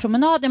måste ta en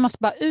promenad, jag måste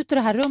bara ut ur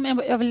det här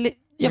rummet,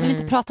 jag vill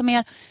inte prata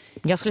mer.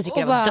 Jag skulle tycka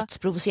det var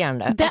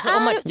dödsprovocerande.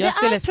 Jag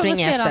skulle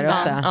springa efter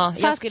också. Ja,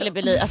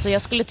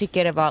 jag skulle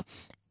tycka det var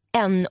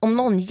om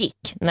någon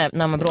gick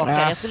när man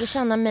bråkar, jag skulle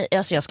känna mig,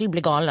 alltså jag skulle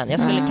bli galen. Jag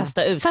skulle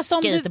kasta ut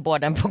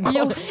skateboarden på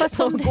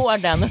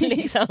gården och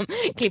liksom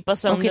klippa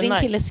sönder. Och din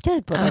kille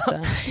skateboard också.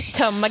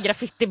 Tömma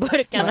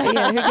graffitiburkarna.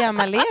 Hur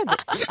gammal är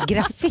du?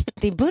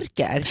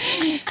 Graffitiburkar?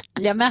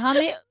 Ja, men han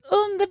är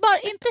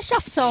underbar, inte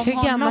tjafsa om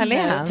honom. Hur gammal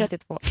är han?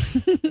 32.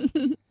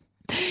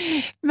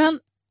 Men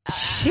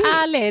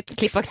ärligt.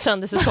 Klippa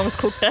sönder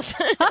säsongskortet.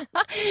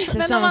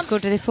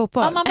 Säsongskortet i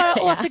fotboll. Om man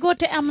bara återgår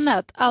till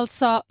ämnet.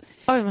 Alltså,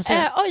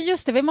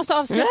 just det, vi måste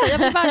avsluta.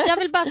 Jag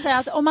vill bara säga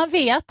att om man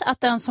vet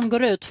att den som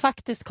går ut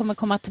faktiskt kommer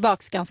komma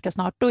tillbaka ganska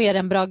snart, då är det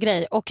en bra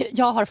grej. Och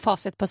jag har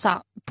facit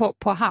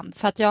på hand.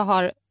 För att jag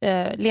har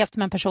levt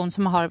med en person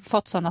som har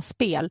fått sådana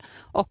spel.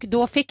 Och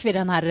då fick vi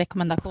den här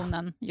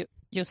rekommendationen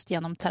just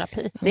genom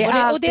terapi. Det är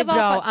alltid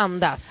bra att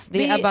andas.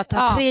 Det är bara att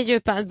ta 3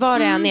 djupa, var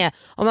det än är.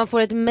 Om man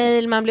får ett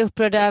mejl, man blir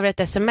upprörd över ett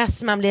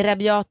sms, man blir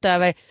rabiat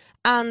över,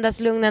 andas,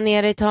 lugna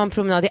ner dig, ta en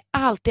promenad. Det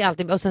är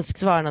alltid, och sen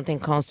svara någonting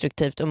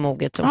konstruktivt och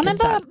moget som men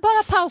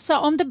bara pausa.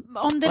 Om det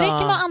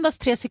räcker med att andas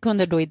 3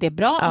 sekunder, då är det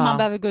bra. Om man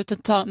behöver gå ut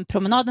och ta en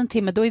promenad en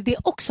timme, då är det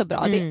också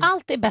bra. Det är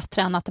alltid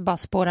bättre än att det bara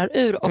spårar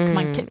ur och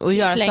man och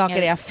göra slänger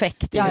saker i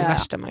affekt i det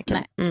värsta man kan.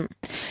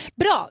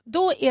 Bra,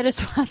 då är det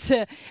så att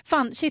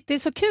det är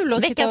så kul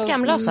att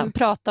sitta och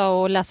prata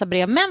och läsa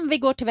brev. Men vi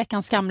går till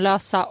veckans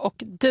skamlösa, och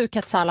du,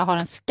 Katsala, har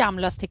en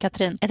skamlös till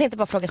Katrin. Jag tänkte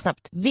bara fråga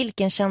snabbt,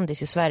 vilken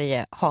kändis i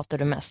Sverige hatar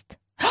du mest?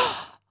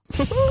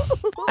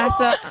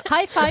 Alltså,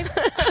 high five.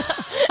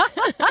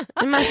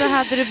 Men alltså,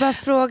 hade du bara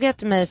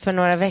frågat mig för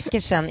några veckor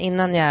sedan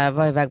innan jag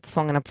var iväg på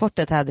Fångarna på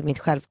fortet, hade mitt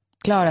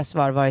självklara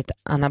svar varit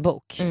Anna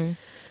Bok.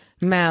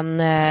 Men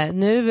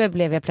nu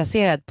blev jag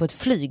placerad på ett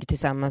flyg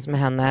tillsammans med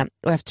henne,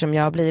 och eftersom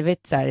jag har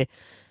blivit så här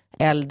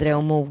äldre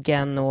och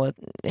mogen och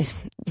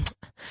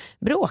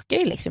bråkar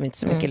ju liksom inte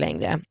så mycket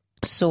längre,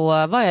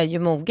 så var jag ju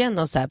mogen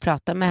och så här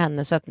pratade med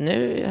henne, så att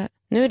nu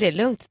är det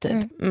lugnt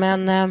typ.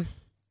 Men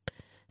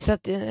så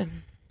att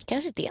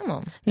kanske inte är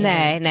någon.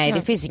 Nej,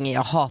 det finns ingen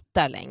jag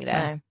hatar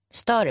längre. Nej.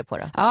 Stör du på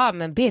det? Ja,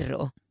 men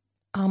Birro.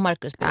 Ja,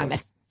 Marcus Birro.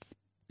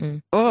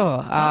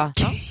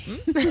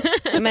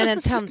 Men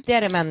en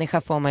töntigare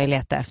människa får man ju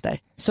leta efter.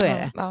 Så är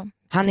det.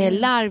 Han är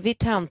larvig,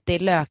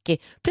 töntig,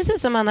 lökig.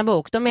 Precis som Anna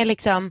Bok. De är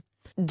liksom,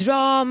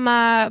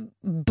 drama,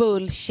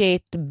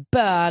 bullshit,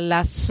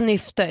 böla,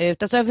 snyfta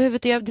ut. Alltså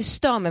överhuvudtaget, det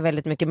stör mig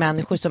väldigt mycket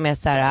människor som är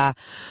så här: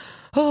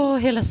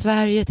 hela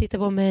Sverige tittar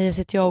på mig, jag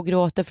sitter och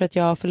gråter för att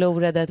jag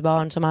förlorade ett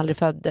barn som aldrig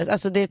föddes.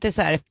 Alltså det är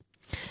så här,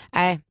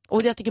 nej.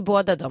 Och jag tycker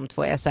båda de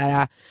två är så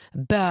här,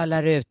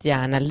 bölar ut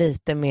gärna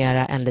lite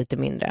mera än lite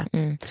mindre.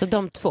 Så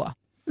de två.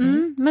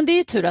 Men det är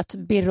ju tur att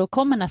Birro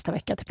kommer nästa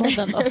vecka till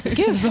podden då.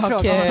 Gud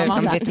vad kul.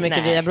 Man vet hur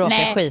mycket vi har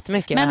bråkat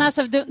skitmycket. Men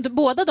alltså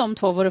båda de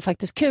två vore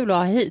faktiskt kul att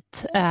ha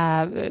hit.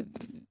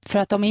 För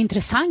att de är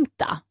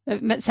intressanta.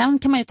 Men sen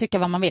kan man ju tycka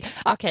vad man vill.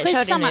 Okej,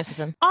 kör din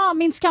Josefin.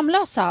 Min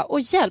skamlösa. Och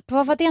hjälp,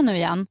 vad var det nu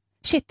igen?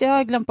 Shit, jag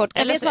har glömt bort.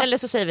 Eller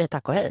så säger vi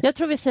tack och hej. Jag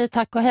tror vi säger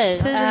tack och hej.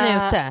 Tiden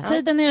är ute.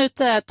 Tiden är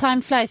ute.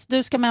 Time flies.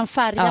 Du ska med en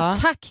färja. Ja.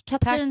 Tack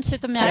Katrin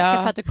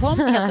Zytomierska för att du kom.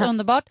 Helt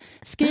underbart.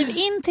 Skriv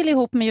in till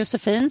Ihop med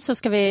Josefin så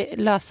ska vi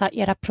lösa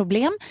era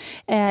problem.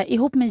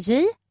 Ihop med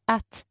j@gmail.com.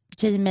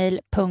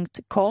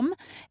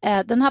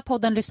 Den här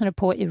podden lyssnar du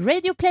på i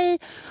Radio Play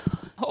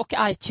och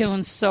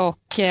iTunes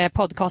och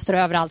podcaster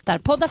överallt där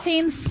poddar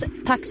finns.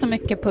 Tack så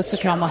mycket. Puss och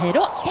kram och hej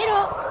då. Hej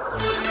då.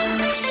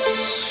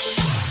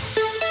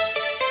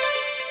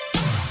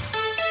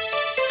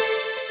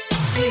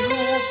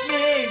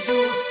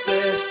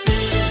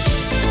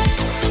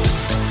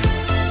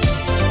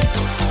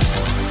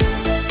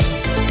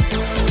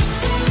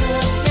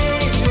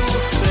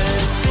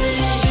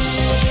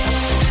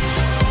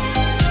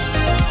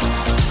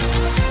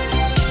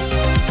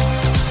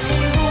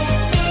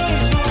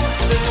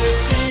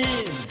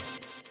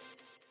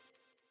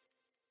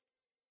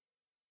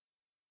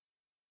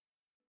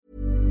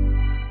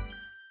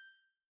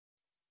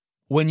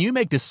 When you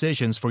make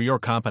decisions for your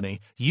company,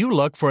 you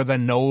look for the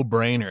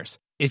no-brainers.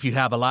 If you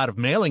have a lot of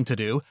mailing to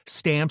do,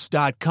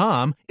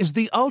 Stamps.com is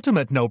the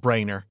ultimate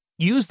no-brainer.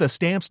 Use the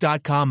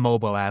Stamps.com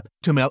mobile app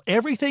to mail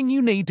everything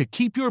you need to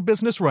keep your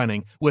business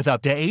running with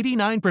up to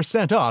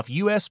 89% off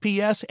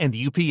USPS and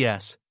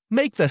UPS.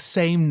 Make the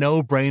same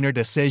no-brainer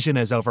decision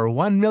as over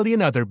 1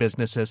 million other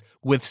businesses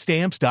with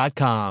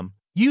Stamps.com.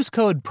 Use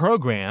code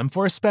PROGRAM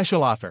for a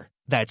special offer.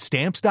 That's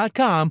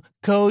Stamps.com,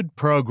 code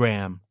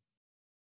PROGRAM.